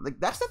don't know. Like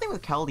that's the thing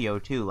with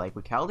Keldeo too. Like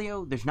with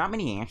Keldeo, there's not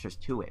many answers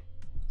to it.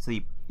 So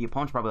the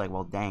opponent's probably like,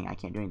 well, dang, I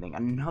can't do anything.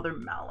 Another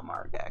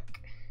Malamar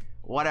deck.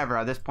 Whatever.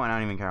 At this point, I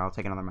don't even care. I'll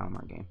take another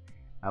Malamar game.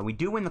 We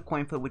do win the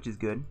coin flip, which is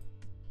good.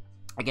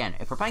 Again,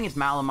 if we're playing against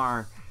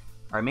Malamar,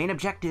 our main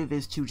objective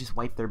is to just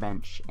wipe their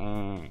bench.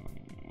 And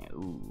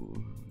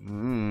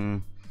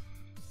ooh,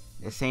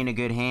 this ain't a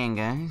good hand,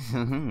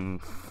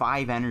 guys.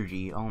 5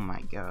 energy. Oh my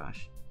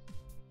gosh.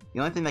 The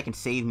only thing that can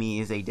save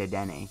me is a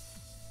Dedenne.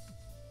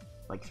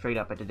 Like straight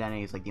up, a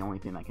Dedenne is like the only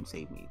thing that can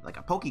save me. Like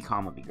a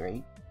Pokecom would be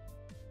great.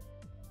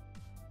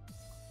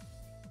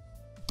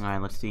 All right,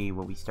 let's see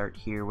what we start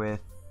here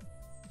with.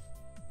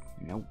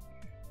 Nope.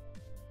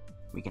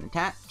 We can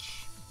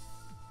attach.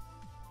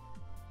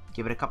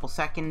 Give it a couple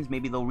seconds,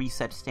 maybe they'll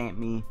reset stamp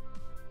me.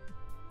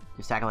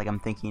 Just act like I'm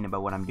thinking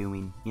about what I'm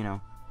doing, you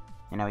know.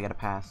 And now we gotta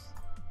pass.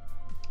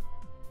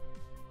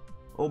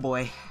 Oh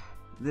boy,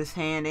 this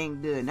hand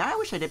ain't good. Now I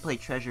wish I did play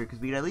Treasure, because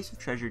we'd at least have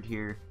treasured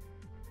here.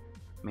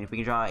 I mean, if we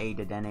can draw a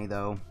Dedenne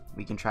though,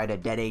 we can try to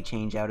Dede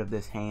change out of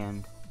this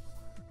hand.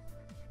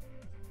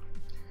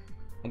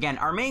 Again,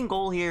 our main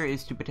goal here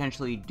is to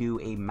potentially do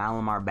a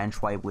Malamar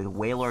bench wipe with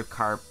Wailord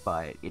Carp,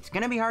 but it's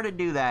gonna be hard to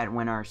do that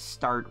when our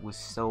start was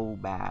so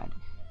bad.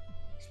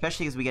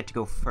 Especially as we get to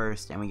go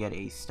first and we get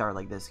a start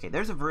like this. Okay,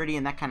 there's a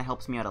Viridian. That kind of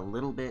helps me out a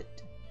little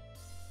bit.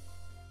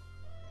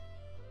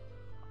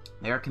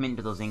 They are committing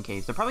to those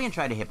Inkays. They're probably going to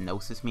try to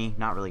Hypnosis me.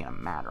 Not really going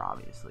to matter,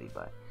 obviously,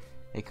 but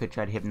they could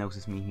try to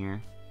Hypnosis me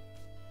here.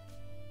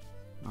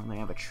 Well, they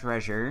have a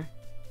Treasure.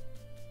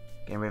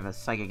 Getting rid of a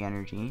Psychic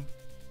Energy.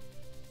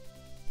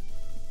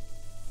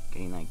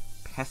 Getting, like,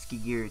 pesky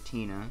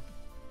Giratina.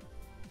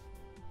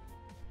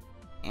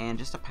 And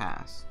just a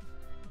pass.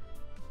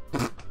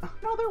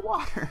 Another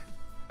water!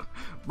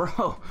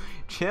 Bro,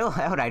 chill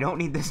out. I don't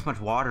need this much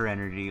water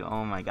energy.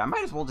 Oh my god. I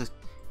might as well just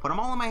put them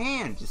all in my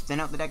hand. Just thin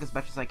out the deck as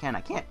much as I can.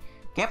 I can't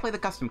play the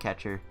custom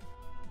catcher.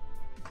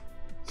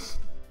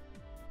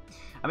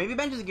 I mean, if he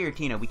benches a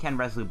Giratina, we can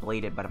Resolute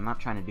Blade it, but I'm not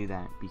trying to do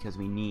that because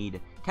we need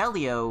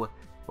Keldeo,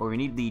 or we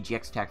need the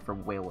GX attack for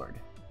Wailord.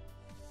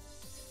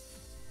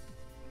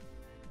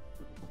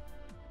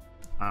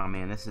 Oh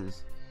man, this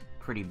is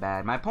pretty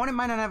bad. My opponent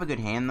might not have a good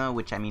hand though,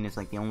 which I mean is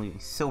like the only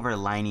silver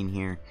lining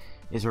here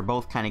is we're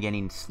both kind of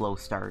getting slow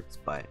starts,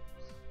 but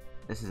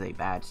This is a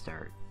bad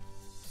start.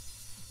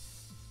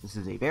 This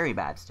is a very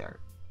bad start.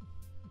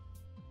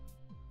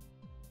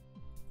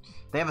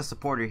 They have a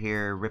supporter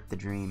here, Rip the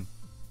Dream.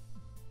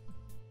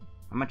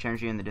 How much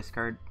energy in the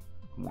discard?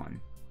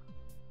 1.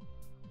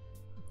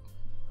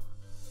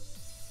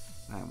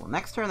 Alright, well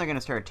next turn they're going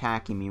to start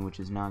attacking me, which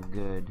is not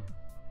good.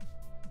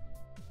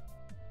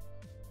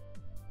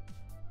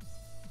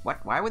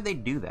 What? Why would they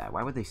do that?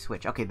 Why would they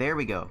switch? Okay, there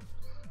we go.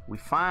 We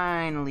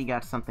finally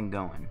got something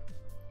going.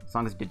 As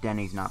long as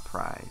Dedene's not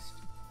prized.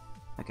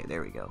 Okay,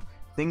 there we go.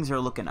 Things are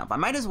looking up. I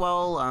might as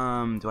well,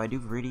 do I do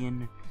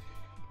Viridian?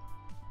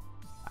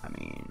 I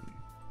mean,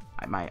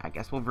 I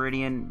guess we'll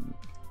Viridian.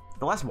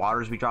 The less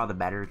waters we draw, the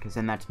better, because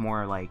then that's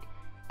more, like,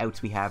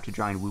 outs we have to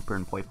draw in Wooper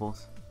and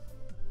Poiples.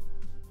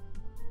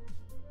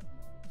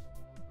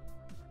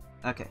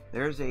 Okay,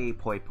 there's a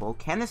Poipole.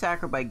 Can this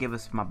Acrobite give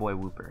us my boy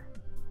Wooper?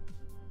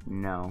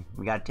 No.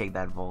 We gotta take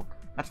that Volk.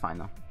 That's fine,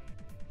 though.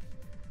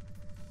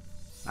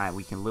 Alright,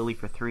 we can Lily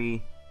for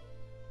 3.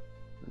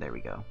 There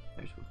we go.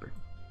 There's Wooper.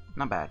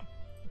 Not bad.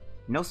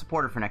 No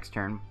supporter for next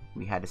turn.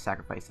 We had to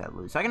sacrifice that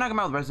Lily. So I can knock him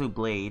out with Resolute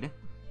Blade.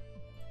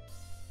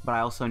 But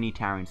I also need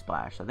Towering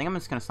Splash. So I think I'm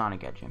just going to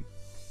Sonic Edge him.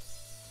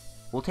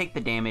 We'll take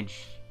the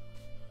damage.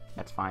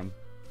 That's fine.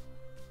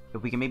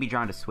 If we can maybe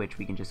draw into Switch,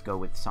 we can just go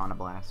with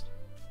Sonoblast.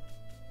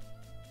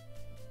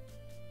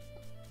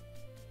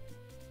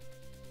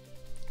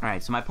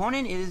 Alright, so my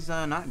opponent is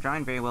not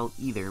drawing very well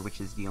either,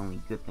 which is the only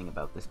good thing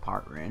about this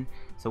part we're in.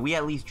 So we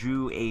at least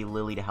drew a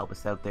Lily to help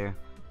us out there.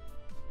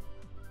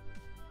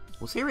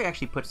 We'll see where he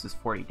actually puts this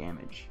 40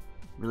 damage.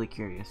 Really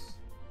curious.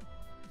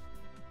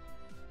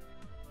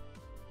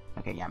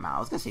 Okay, yeah, I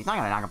was gonna say, he's not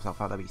gonna knock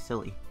himself out, that'd be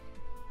silly.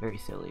 Very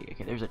silly.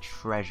 Okay, there's a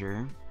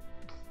treasure.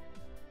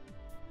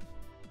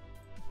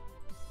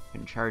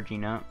 Been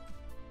charging up.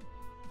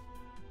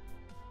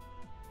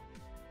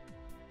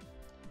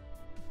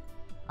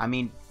 I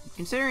mean,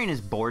 considering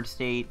his board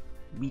state,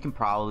 we can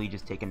probably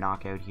just take a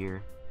knockout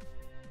here.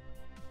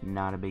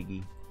 Not a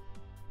biggie.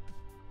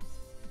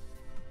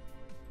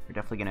 We're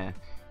definitely gonna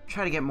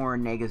try to get more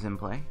Negas in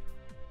play.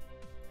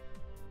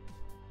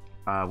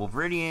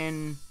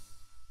 Viridian.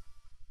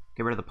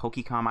 Get rid of the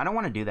Pokecom. I don't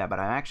want to do that, but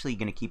I'm actually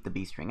going to keep the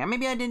B-String. And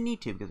maybe I didn't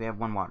need to, because we have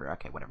 1 water.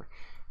 Okay, whatever.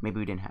 Maybe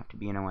we didn't have to,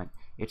 but you know what?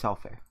 It's all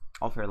fair.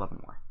 All fair, love, and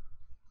war.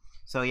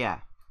 So, yeah.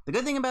 The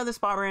good thing about this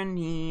spot we're in,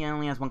 he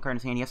only has 1 card in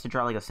his hand. He has to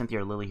draw like a Cynthia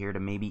or Lily here to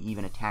maybe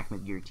even attack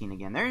with Guillotine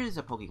again. There is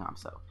a Pokecom,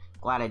 so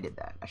glad I did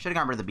that. I should have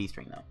gotten rid of the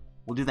B-String, though.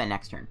 We'll do that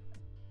next turn.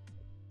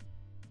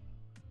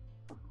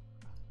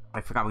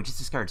 I forgot, we just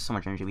discarded so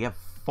much energy. We have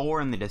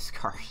 4 in the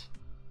discard.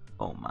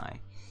 Oh my.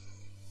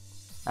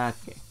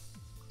 Okay.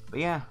 But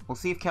yeah, we'll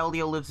see if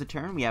Keldeo lives a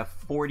turn. We have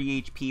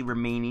 40 HP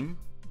remaining.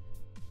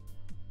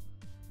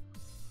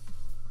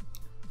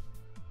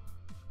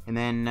 And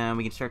then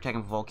we can start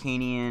attacking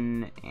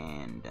Volcanion.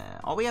 And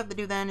all we have to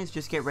do then is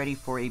just get ready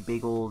for a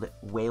big old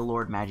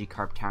Wailord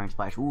Magikarp Towering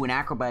Splash. Ooh, an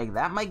Acrobite.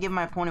 That might give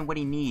my opponent what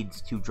he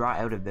needs to draw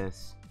out of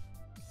this.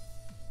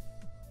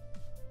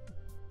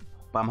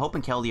 But I'm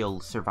hoping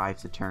Keldeo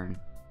survives the turn.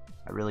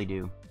 I really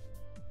do.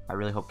 I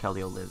really hope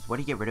Keldeo lives. What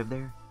did he get rid of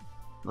there?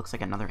 Looks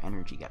like another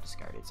energy got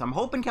discarded. So I'm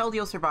hoping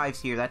Keldeo survives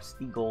here. That's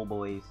the goal,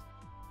 boys.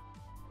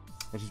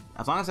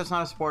 As long as that's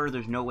not a supporter,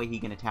 there's no way he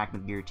can attack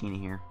with Giratina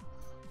here.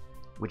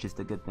 Which is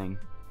the good thing.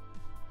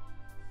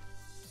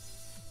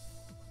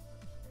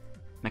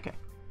 Okay.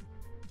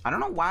 I don't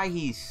know why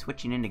he's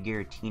switching into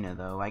Giratina,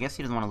 though. I guess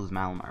he doesn't want to lose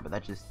Malamar, but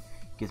that just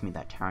gives me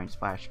that Towering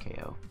Splash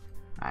KO.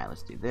 Alright,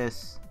 let's do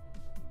this.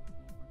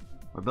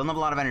 We're building up a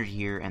lot of energy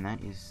here, and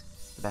that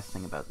is the best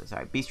thing about this.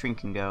 Alright, B-String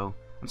can go.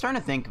 I'm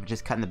starting to think of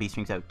just cutting the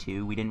B-Strings out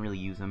too. We didn't really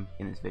use them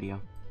in this video.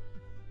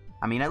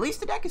 I mean, at least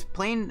the deck is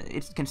playing,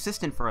 it's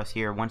consistent for us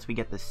here once we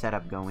get this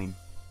setup going.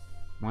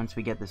 Once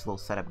we get this little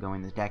setup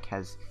going, the deck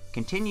has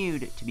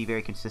continued to be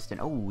very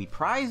consistent. Oh, we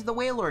prized the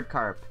Wailord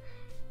Carp.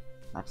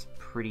 That's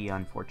pretty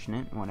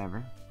unfortunate,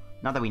 whatever.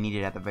 Not that we need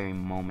it at the very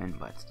moment,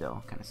 but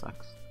still, kind of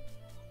sucks.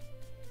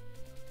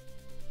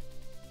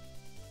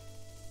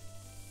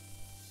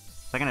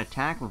 So I can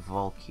attack with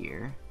Volk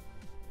here.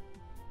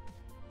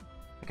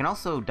 I can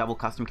also double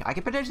custom. I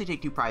could potentially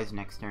take 2 prizes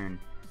next turn,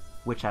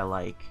 which I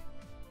like.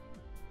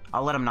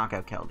 I'll let him knock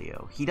out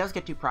Keldeo. He does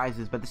get 2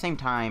 prizes, but at the same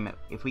time,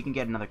 if we can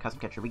get another custom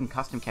catcher, we can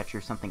custom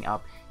catcher something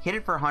up, hit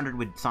it for 100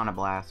 with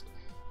Sonoblast,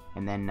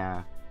 and then,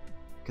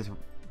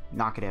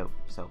 knock it out.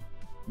 So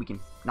we can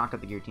knock out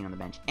the Guillotine on the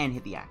bench and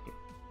hit the active.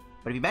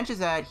 But if he benches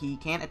that, he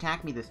can't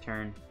attack me this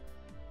turn.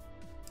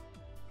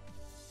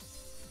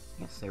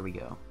 Yes, there we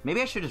go.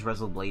 Maybe I should have just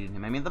Resolute Bladed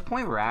him. I mean, at the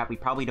point we're at, we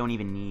probably don't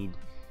even need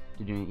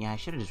to do it. Yeah, I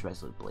should have just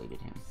Resolute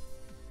Bladed him.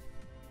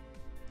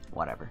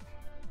 Whatever.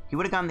 He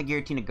would have gotten the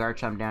Giratina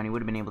Garchomp down. He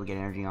would have been able to get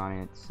energy on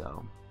it,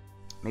 so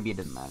maybe it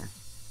doesn't matter.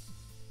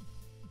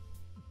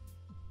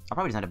 I'll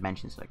probably just end up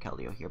mentioning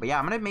Keldeo here. But yeah,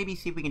 I'm going to maybe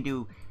see if we can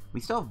do... We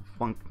still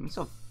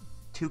have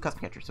 2 custom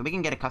catchers. So we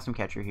can get a custom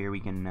catcher here. We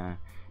can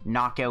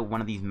knock out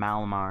one of these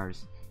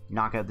Malamars.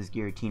 Knock out this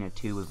Giratina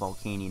too with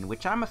Volcanion,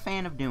 which I'm a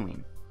fan of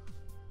doing.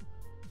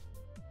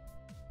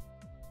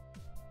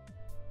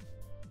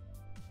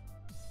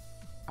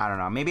 I don't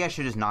know. Maybe I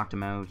should have just knocked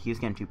him out. He was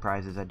getting 2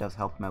 prizes. That does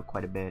help him out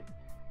quite a bit.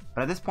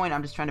 But at this point,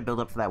 I'm just trying to build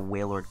up for that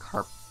Wailord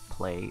Carp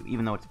play,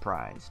 even though it's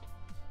prized.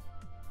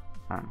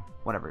 I don't know.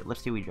 Whatever.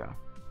 Let's see what we draw.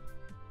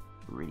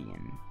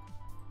 Viridian.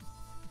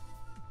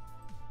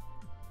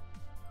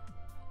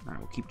 Alright,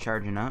 we'll keep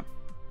charging up.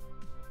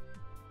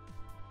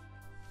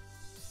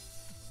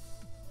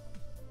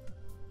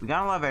 We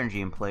got a lot of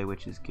energy in play,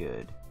 which is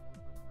good.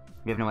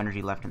 We have no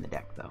energy left in the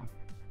deck, though.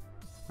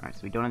 Alright,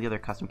 so we don't have the other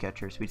custom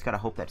catcher, so we just gotta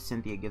hope that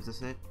Cynthia gives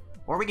us it.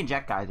 Or we can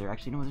Jet Geyser.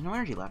 Actually, no, there's no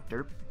energy left,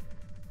 derp.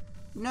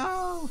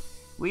 No!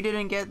 We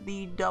didn't get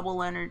the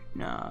double energy.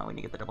 No, we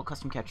didn't get the double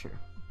custom catcher.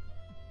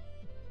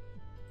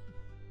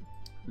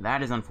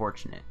 That is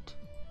unfortunate.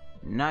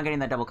 Not getting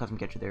that double custom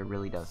catcher there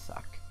really does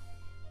suck.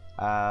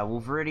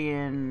 We'll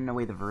Viridian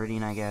away the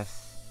Viridian, I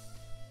guess.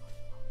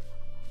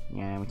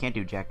 Yeah, we can't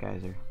do Jet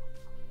Geyser.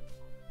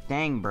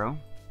 Dang, bro.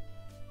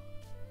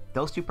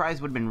 Those 2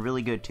 prizes would have been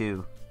really good,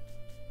 too.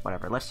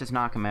 Whatever, let's just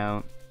knock him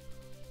out.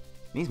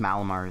 These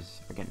Malamars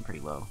are getting pretty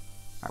low.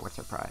 Alright, what's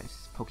our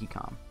prize?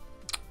 Pokecom.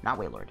 Not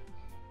Wailord.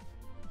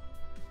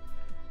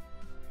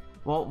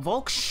 Well,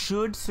 Volk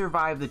should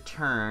survive the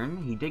turn.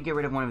 He did get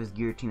rid of one of his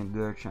Giratina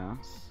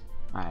Garchomps.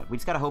 Alright, we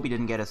just gotta hope he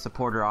didn't get a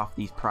supporter off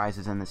these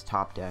prizes in this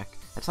top deck.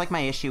 That's like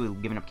my issue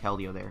with giving up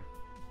Keldeo there.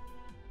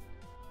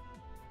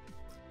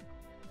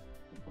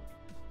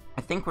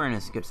 I think we're in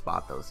a good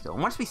spot, though, still.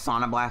 Once we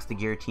Sauna Blast the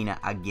Giratina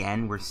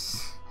again,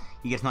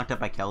 he gets knocked up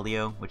by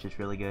Keldeo, which is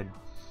really good.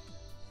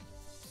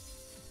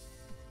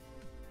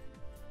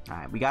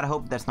 Alright, we gotta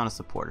hope that's not a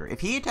supporter. If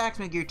he attacks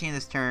me with Giratina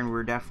this turn,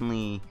 we're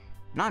definitely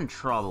not in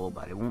trouble,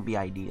 but it won't be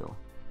ideal.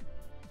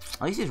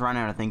 At least he's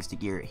running out of things to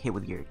hit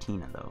with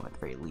Giratina, though, at the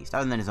very least.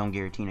 Other than his own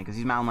Giratina, because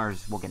these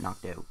Malamars will get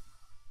knocked out.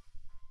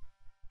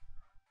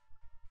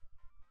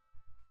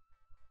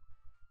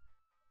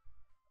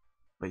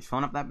 But he's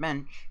filling up that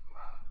bench,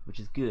 which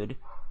is good.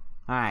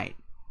 Alright.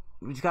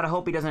 We just gotta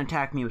hope he doesn't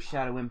attack me with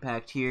Shadow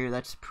Impact here.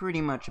 That's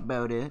pretty much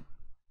about it.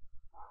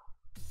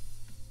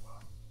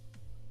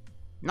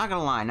 Not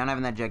gonna lie, not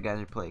having that Jet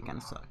Geyser play kinda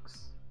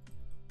sucks.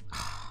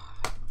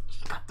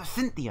 He got the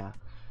Cynthia!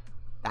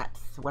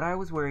 That's what I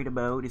was worried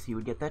about, is he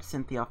would get that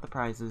Cynthia off the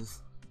prizes.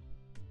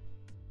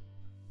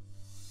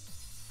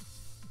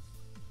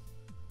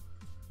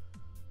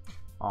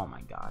 Oh my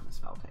god, the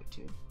spell tag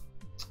too.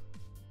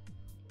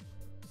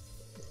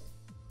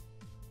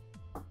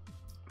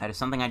 That is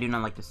something I do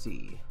not like to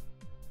see.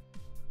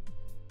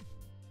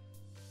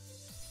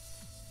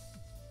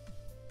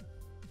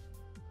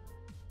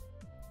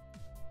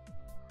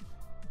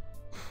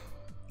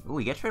 Ooh,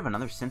 he gets rid of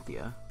another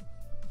Cynthia.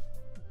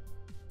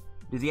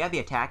 Does he have the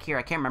attack here?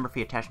 I can't remember if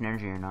he attached an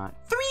energy or not.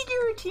 3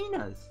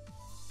 Giratinas!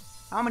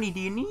 How many do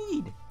you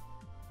need?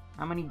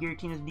 How many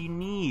Giratinas do you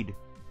need?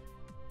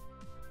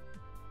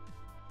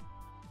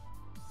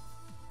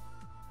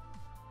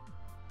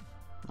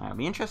 It'll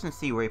be interesting to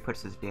see where he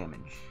puts his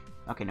damage.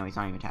 Okay, no, he's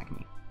not even attacking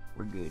me.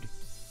 We're good.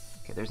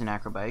 Okay, there's an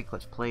Acrobike.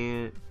 Let's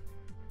play it.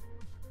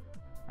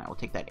 Alright, we'll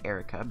take that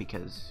Erica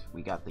because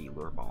we got the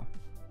Lure Ball.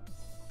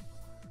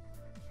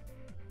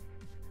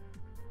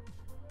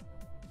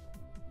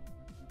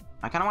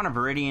 I kind of want to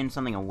Viridian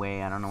something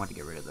away. I don't know what to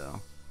get rid of, though.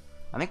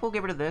 I think we'll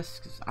get rid of this,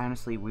 because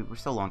honestly, we're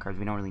still long cards.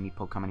 We don't really need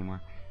Pokemon anymore.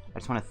 I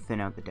just want to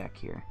thin out the deck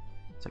here,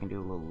 so I can do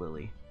a little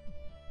Lily.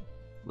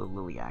 A little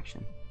Lily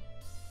action.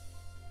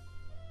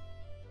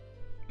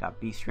 Got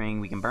Beast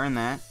Ring. We can burn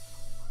that.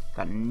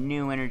 Got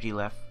new energy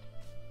left.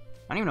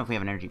 I don't even know if we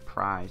have an energy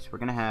prize. We're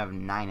going to have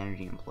 9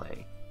 energy in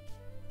play.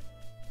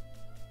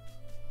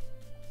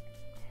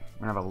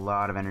 We're going to have a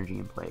lot of energy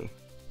in play.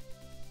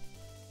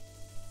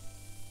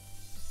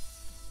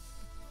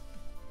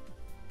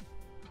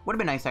 Would have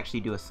been nice to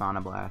actually do a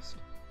Sauna Blast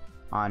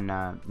on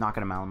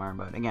knocking a Malamar,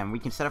 but again, we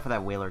can set up for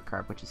that Wailord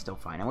Carp, which is still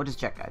fine, and we'll just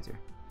Jet Geyser.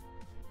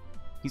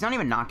 He's not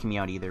even knocking me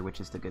out either, which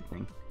is the good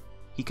thing.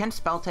 He can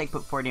Spell Tag,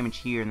 put 4 damage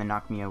here, and then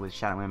knock me out with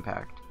Shadow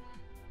Impact.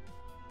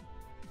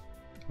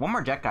 One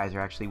more Jet Geyser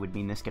actually would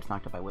mean this gets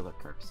knocked up by Wailord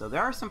Carp, so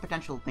there are some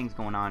potential things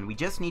going on. We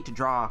just need to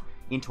draw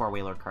into our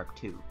Wailord Carp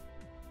too.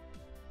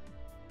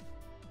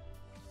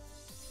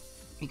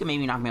 He could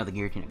maybe knock me out with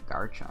the Giratina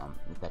Garchomp,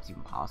 if that's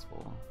even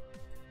possible.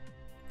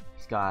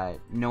 He's got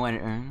no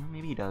energy.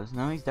 Maybe he does.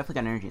 No, he's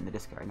definitely got energy in the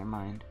discard. Never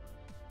mind.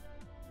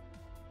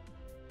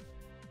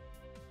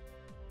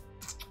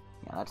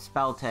 Yeah, that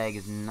Spell Tag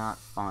is not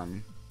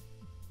fun.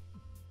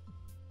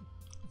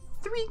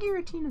 3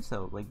 Giratinas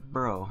though. Like,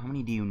 bro, how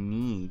many do you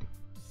need?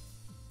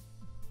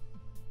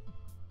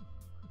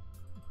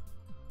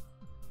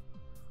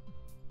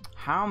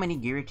 How many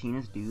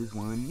Giratinas does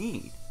one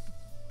need?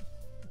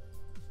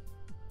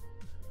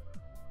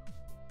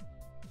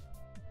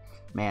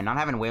 Man, not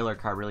having Wailord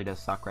card really does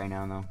suck right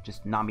now, though.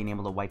 Just not being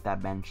able to wipe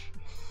that bench.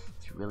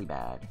 It's really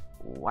bad.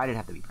 Why did it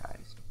have to be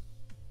prized?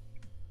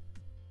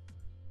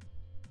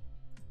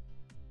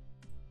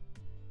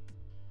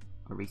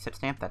 A reset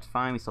stamp, that's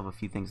fine. We still have a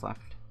few things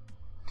left.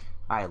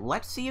 Alright,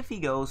 let's see if he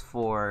goes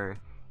for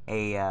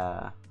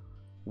a,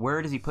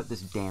 where does he put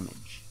this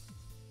damage?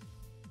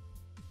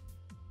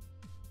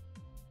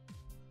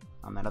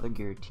 on that other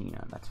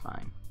Giratina. That's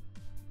fine.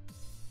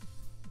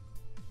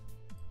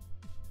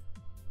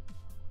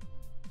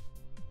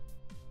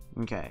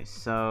 Okay,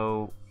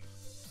 so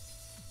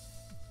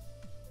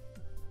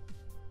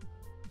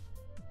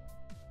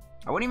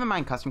I wouldn't even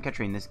mind custom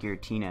catching this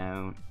Giratina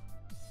out.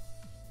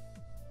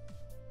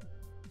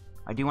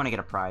 I do want to get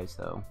a prize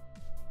though.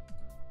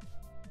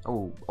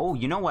 Oh,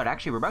 you know what?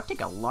 Actually, we're about to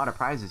take a lot of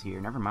prizes here.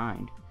 Never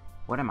mind.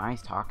 What am I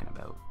talking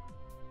about?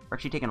 We're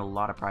actually taking a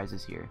lot of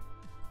prizes here.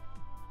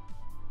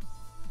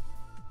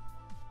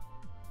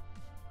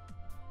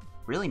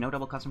 Really? No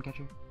double custom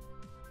catcher?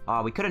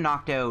 Oh, we could have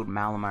knocked out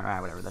Malamar.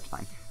 Ah, whatever. That's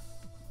fine.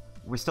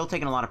 We're still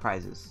taking a lot of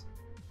prizes.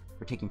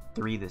 We're taking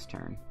 3 this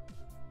turn.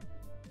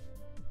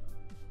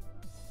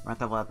 We're not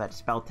going to let that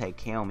spell tag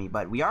KO me,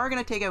 but we are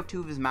going to take out 2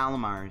 of his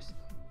Malamars,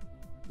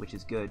 which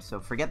is good. So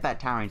forget that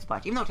Towering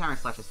Splash. Even though Towering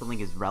Splash I still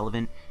think is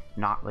relevant.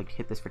 Not like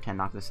hit this for 10,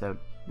 knock this out,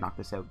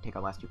 take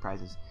our last 2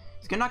 prizes.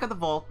 He's going to knock out the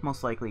Volk,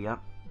 most likely, yep.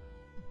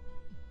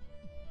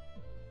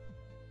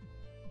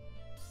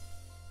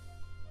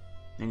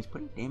 And he's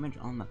putting damage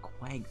on the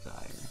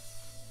Quagsire.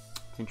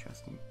 It's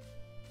interesting.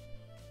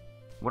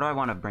 What do I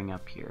want to bring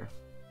up here?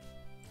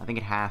 I think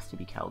it has to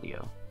be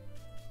Keldeo.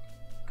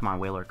 Come on,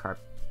 Whaler Carp.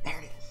 There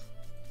it is.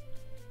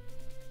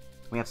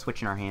 We have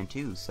Switch in our hand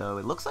too, so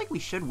it looks like we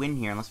should win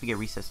here unless we get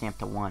reset stamp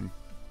to 1.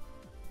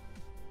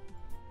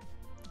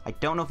 I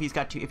don't know if he's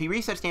got 2. If he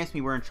reset stamps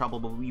me, we're in trouble,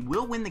 but we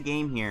will win the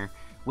game here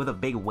with a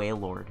big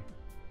Wailord.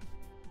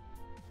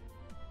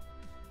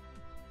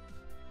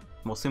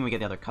 We'll assume we get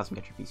the other custom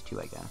catcher piece too,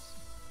 I guess.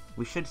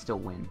 We should still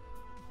win.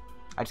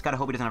 I just gotta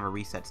hope he doesn't have a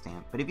reset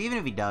stamp. But even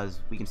if he does,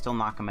 we can still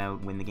knock him out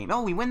and win the game.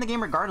 Oh, we win the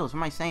game regardless. What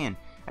am I saying?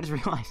 I just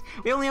realized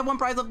we only have 1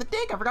 prize left to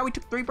take. I forgot we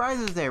took 3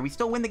 prizes there. We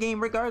still win the game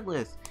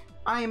regardless.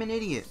 I am an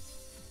idiot.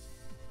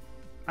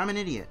 I'm an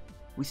idiot.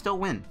 We still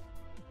win.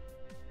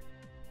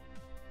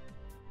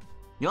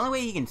 The only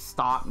way he can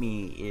stop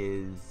me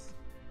is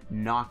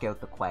knock out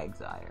the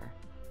Quagsire.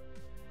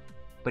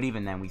 But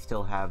even then, we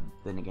still have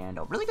the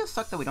Nagando. It really does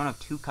suck that we don't have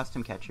 2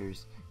 custom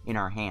catchers in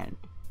our hand.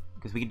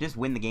 Because we could just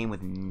win the game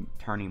with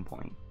Turning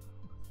Point.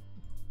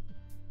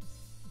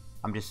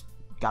 I'm just...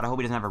 gotta hope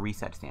he doesn't have a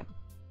reset stamp.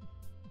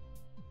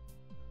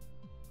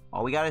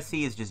 All we gotta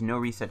see is just no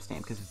reset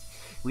stamp. Because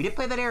we did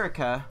play that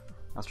Erica.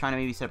 I was trying to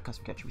maybe set up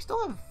custom catcher. We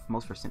still have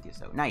most for Cynthia,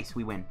 so nice,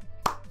 we win.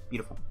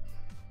 Beautiful.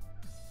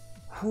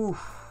 Whew.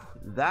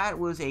 That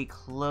was a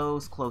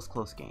close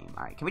game.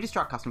 Alright, can we just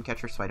draw custom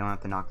catcher so I don't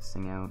have to knock this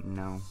thing out?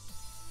 No.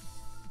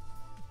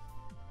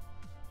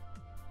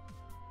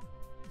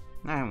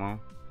 Alright, well.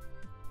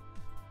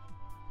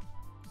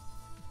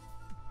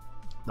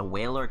 The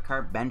Whaler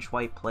Carp bench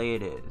white play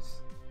it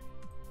is.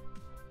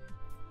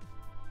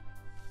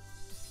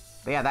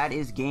 But yeah, that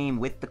is game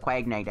with the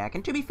QuagNag deck.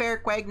 And to be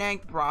fair,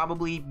 QuagNag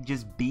probably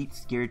just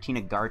beats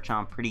Giratina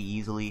Garchomp pretty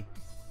easily.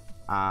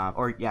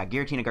 Yeah,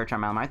 Giratina Garchomp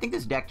Malamar. I think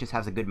this deck just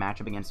has a good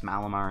matchup against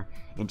Malamar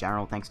in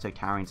general, thanks to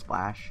Towering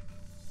Splash.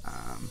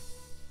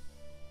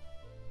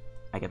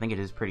 Like, I think it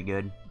is pretty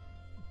good.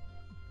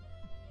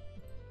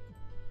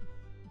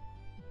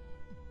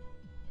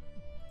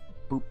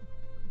 Boop.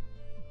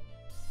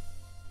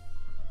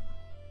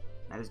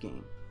 That is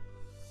game.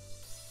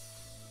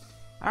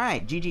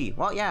 Alright, GG.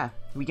 Well, yeah,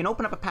 we can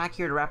open up a pack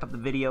here to wrap up the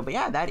video, but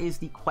yeah, that is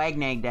the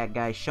QuagNag deck,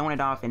 guys, showing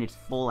it off in its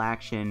full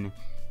action,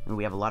 and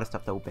we have a lot of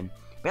stuff to open.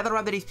 But yeah, that'll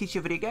wrap today's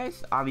PTCGO video,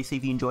 guys. Obviously,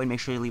 if you enjoyed, make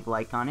sure you leave a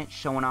like on it,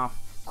 showing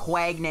off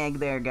QuagNag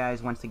there,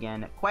 guys, once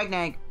again.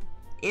 QuagNag,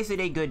 is it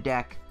a good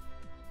deck?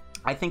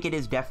 I think it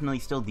is definitely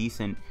still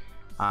decent.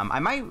 I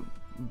might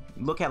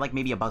look at, like,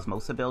 maybe a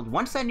Buzzmosa build.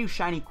 Once that new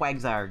shiny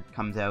Quagsire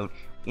comes out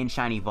in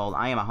Shiny Vault,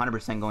 I am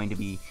 100% going to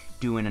be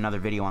doing another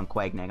video on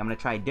QuagNag. I'm going to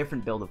try a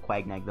different build of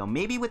QuagNag, though.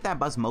 Maybe with that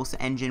Buzzmosa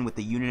engine with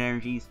the unit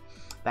energies.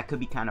 That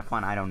could be kind of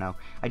fun. I don't know.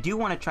 I do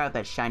want to try out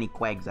that shiny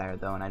Quagsire,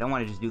 though, and I don't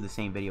want to just do the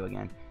same video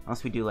again.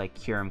 Unless we do, like,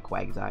 Kyurem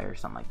Quagsire or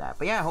something like that.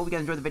 But yeah, I hope you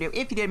guys enjoyed the video.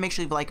 If you did, make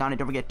sure you leave a like on it.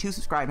 Don't forget to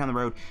subscribe down the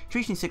road to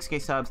reaching 6K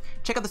subs.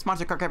 Check out the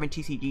sponsor card and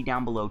TCG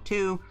down below,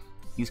 too.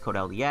 Use code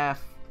LDF.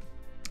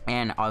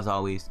 And, as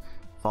always,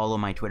 follow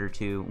my Twitter,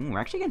 too. Ooh, we're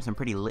actually getting some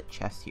pretty lit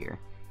chests here.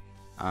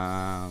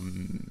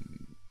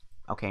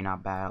 Okay,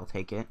 not bad. I'll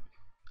take it.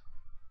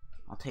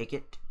 I'll take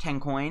it. 10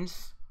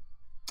 coins.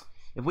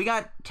 If we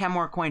got 10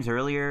 more coins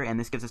earlier, and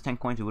this gives us 10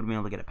 coins, we would have been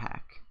able to get a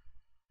pack.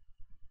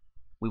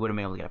 We would have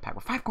been able to get a pack.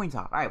 We're 5 coins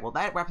off. Alright, well,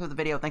 that wraps up the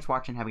video. Thanks for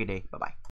watching. Have a good day. Bye-bye.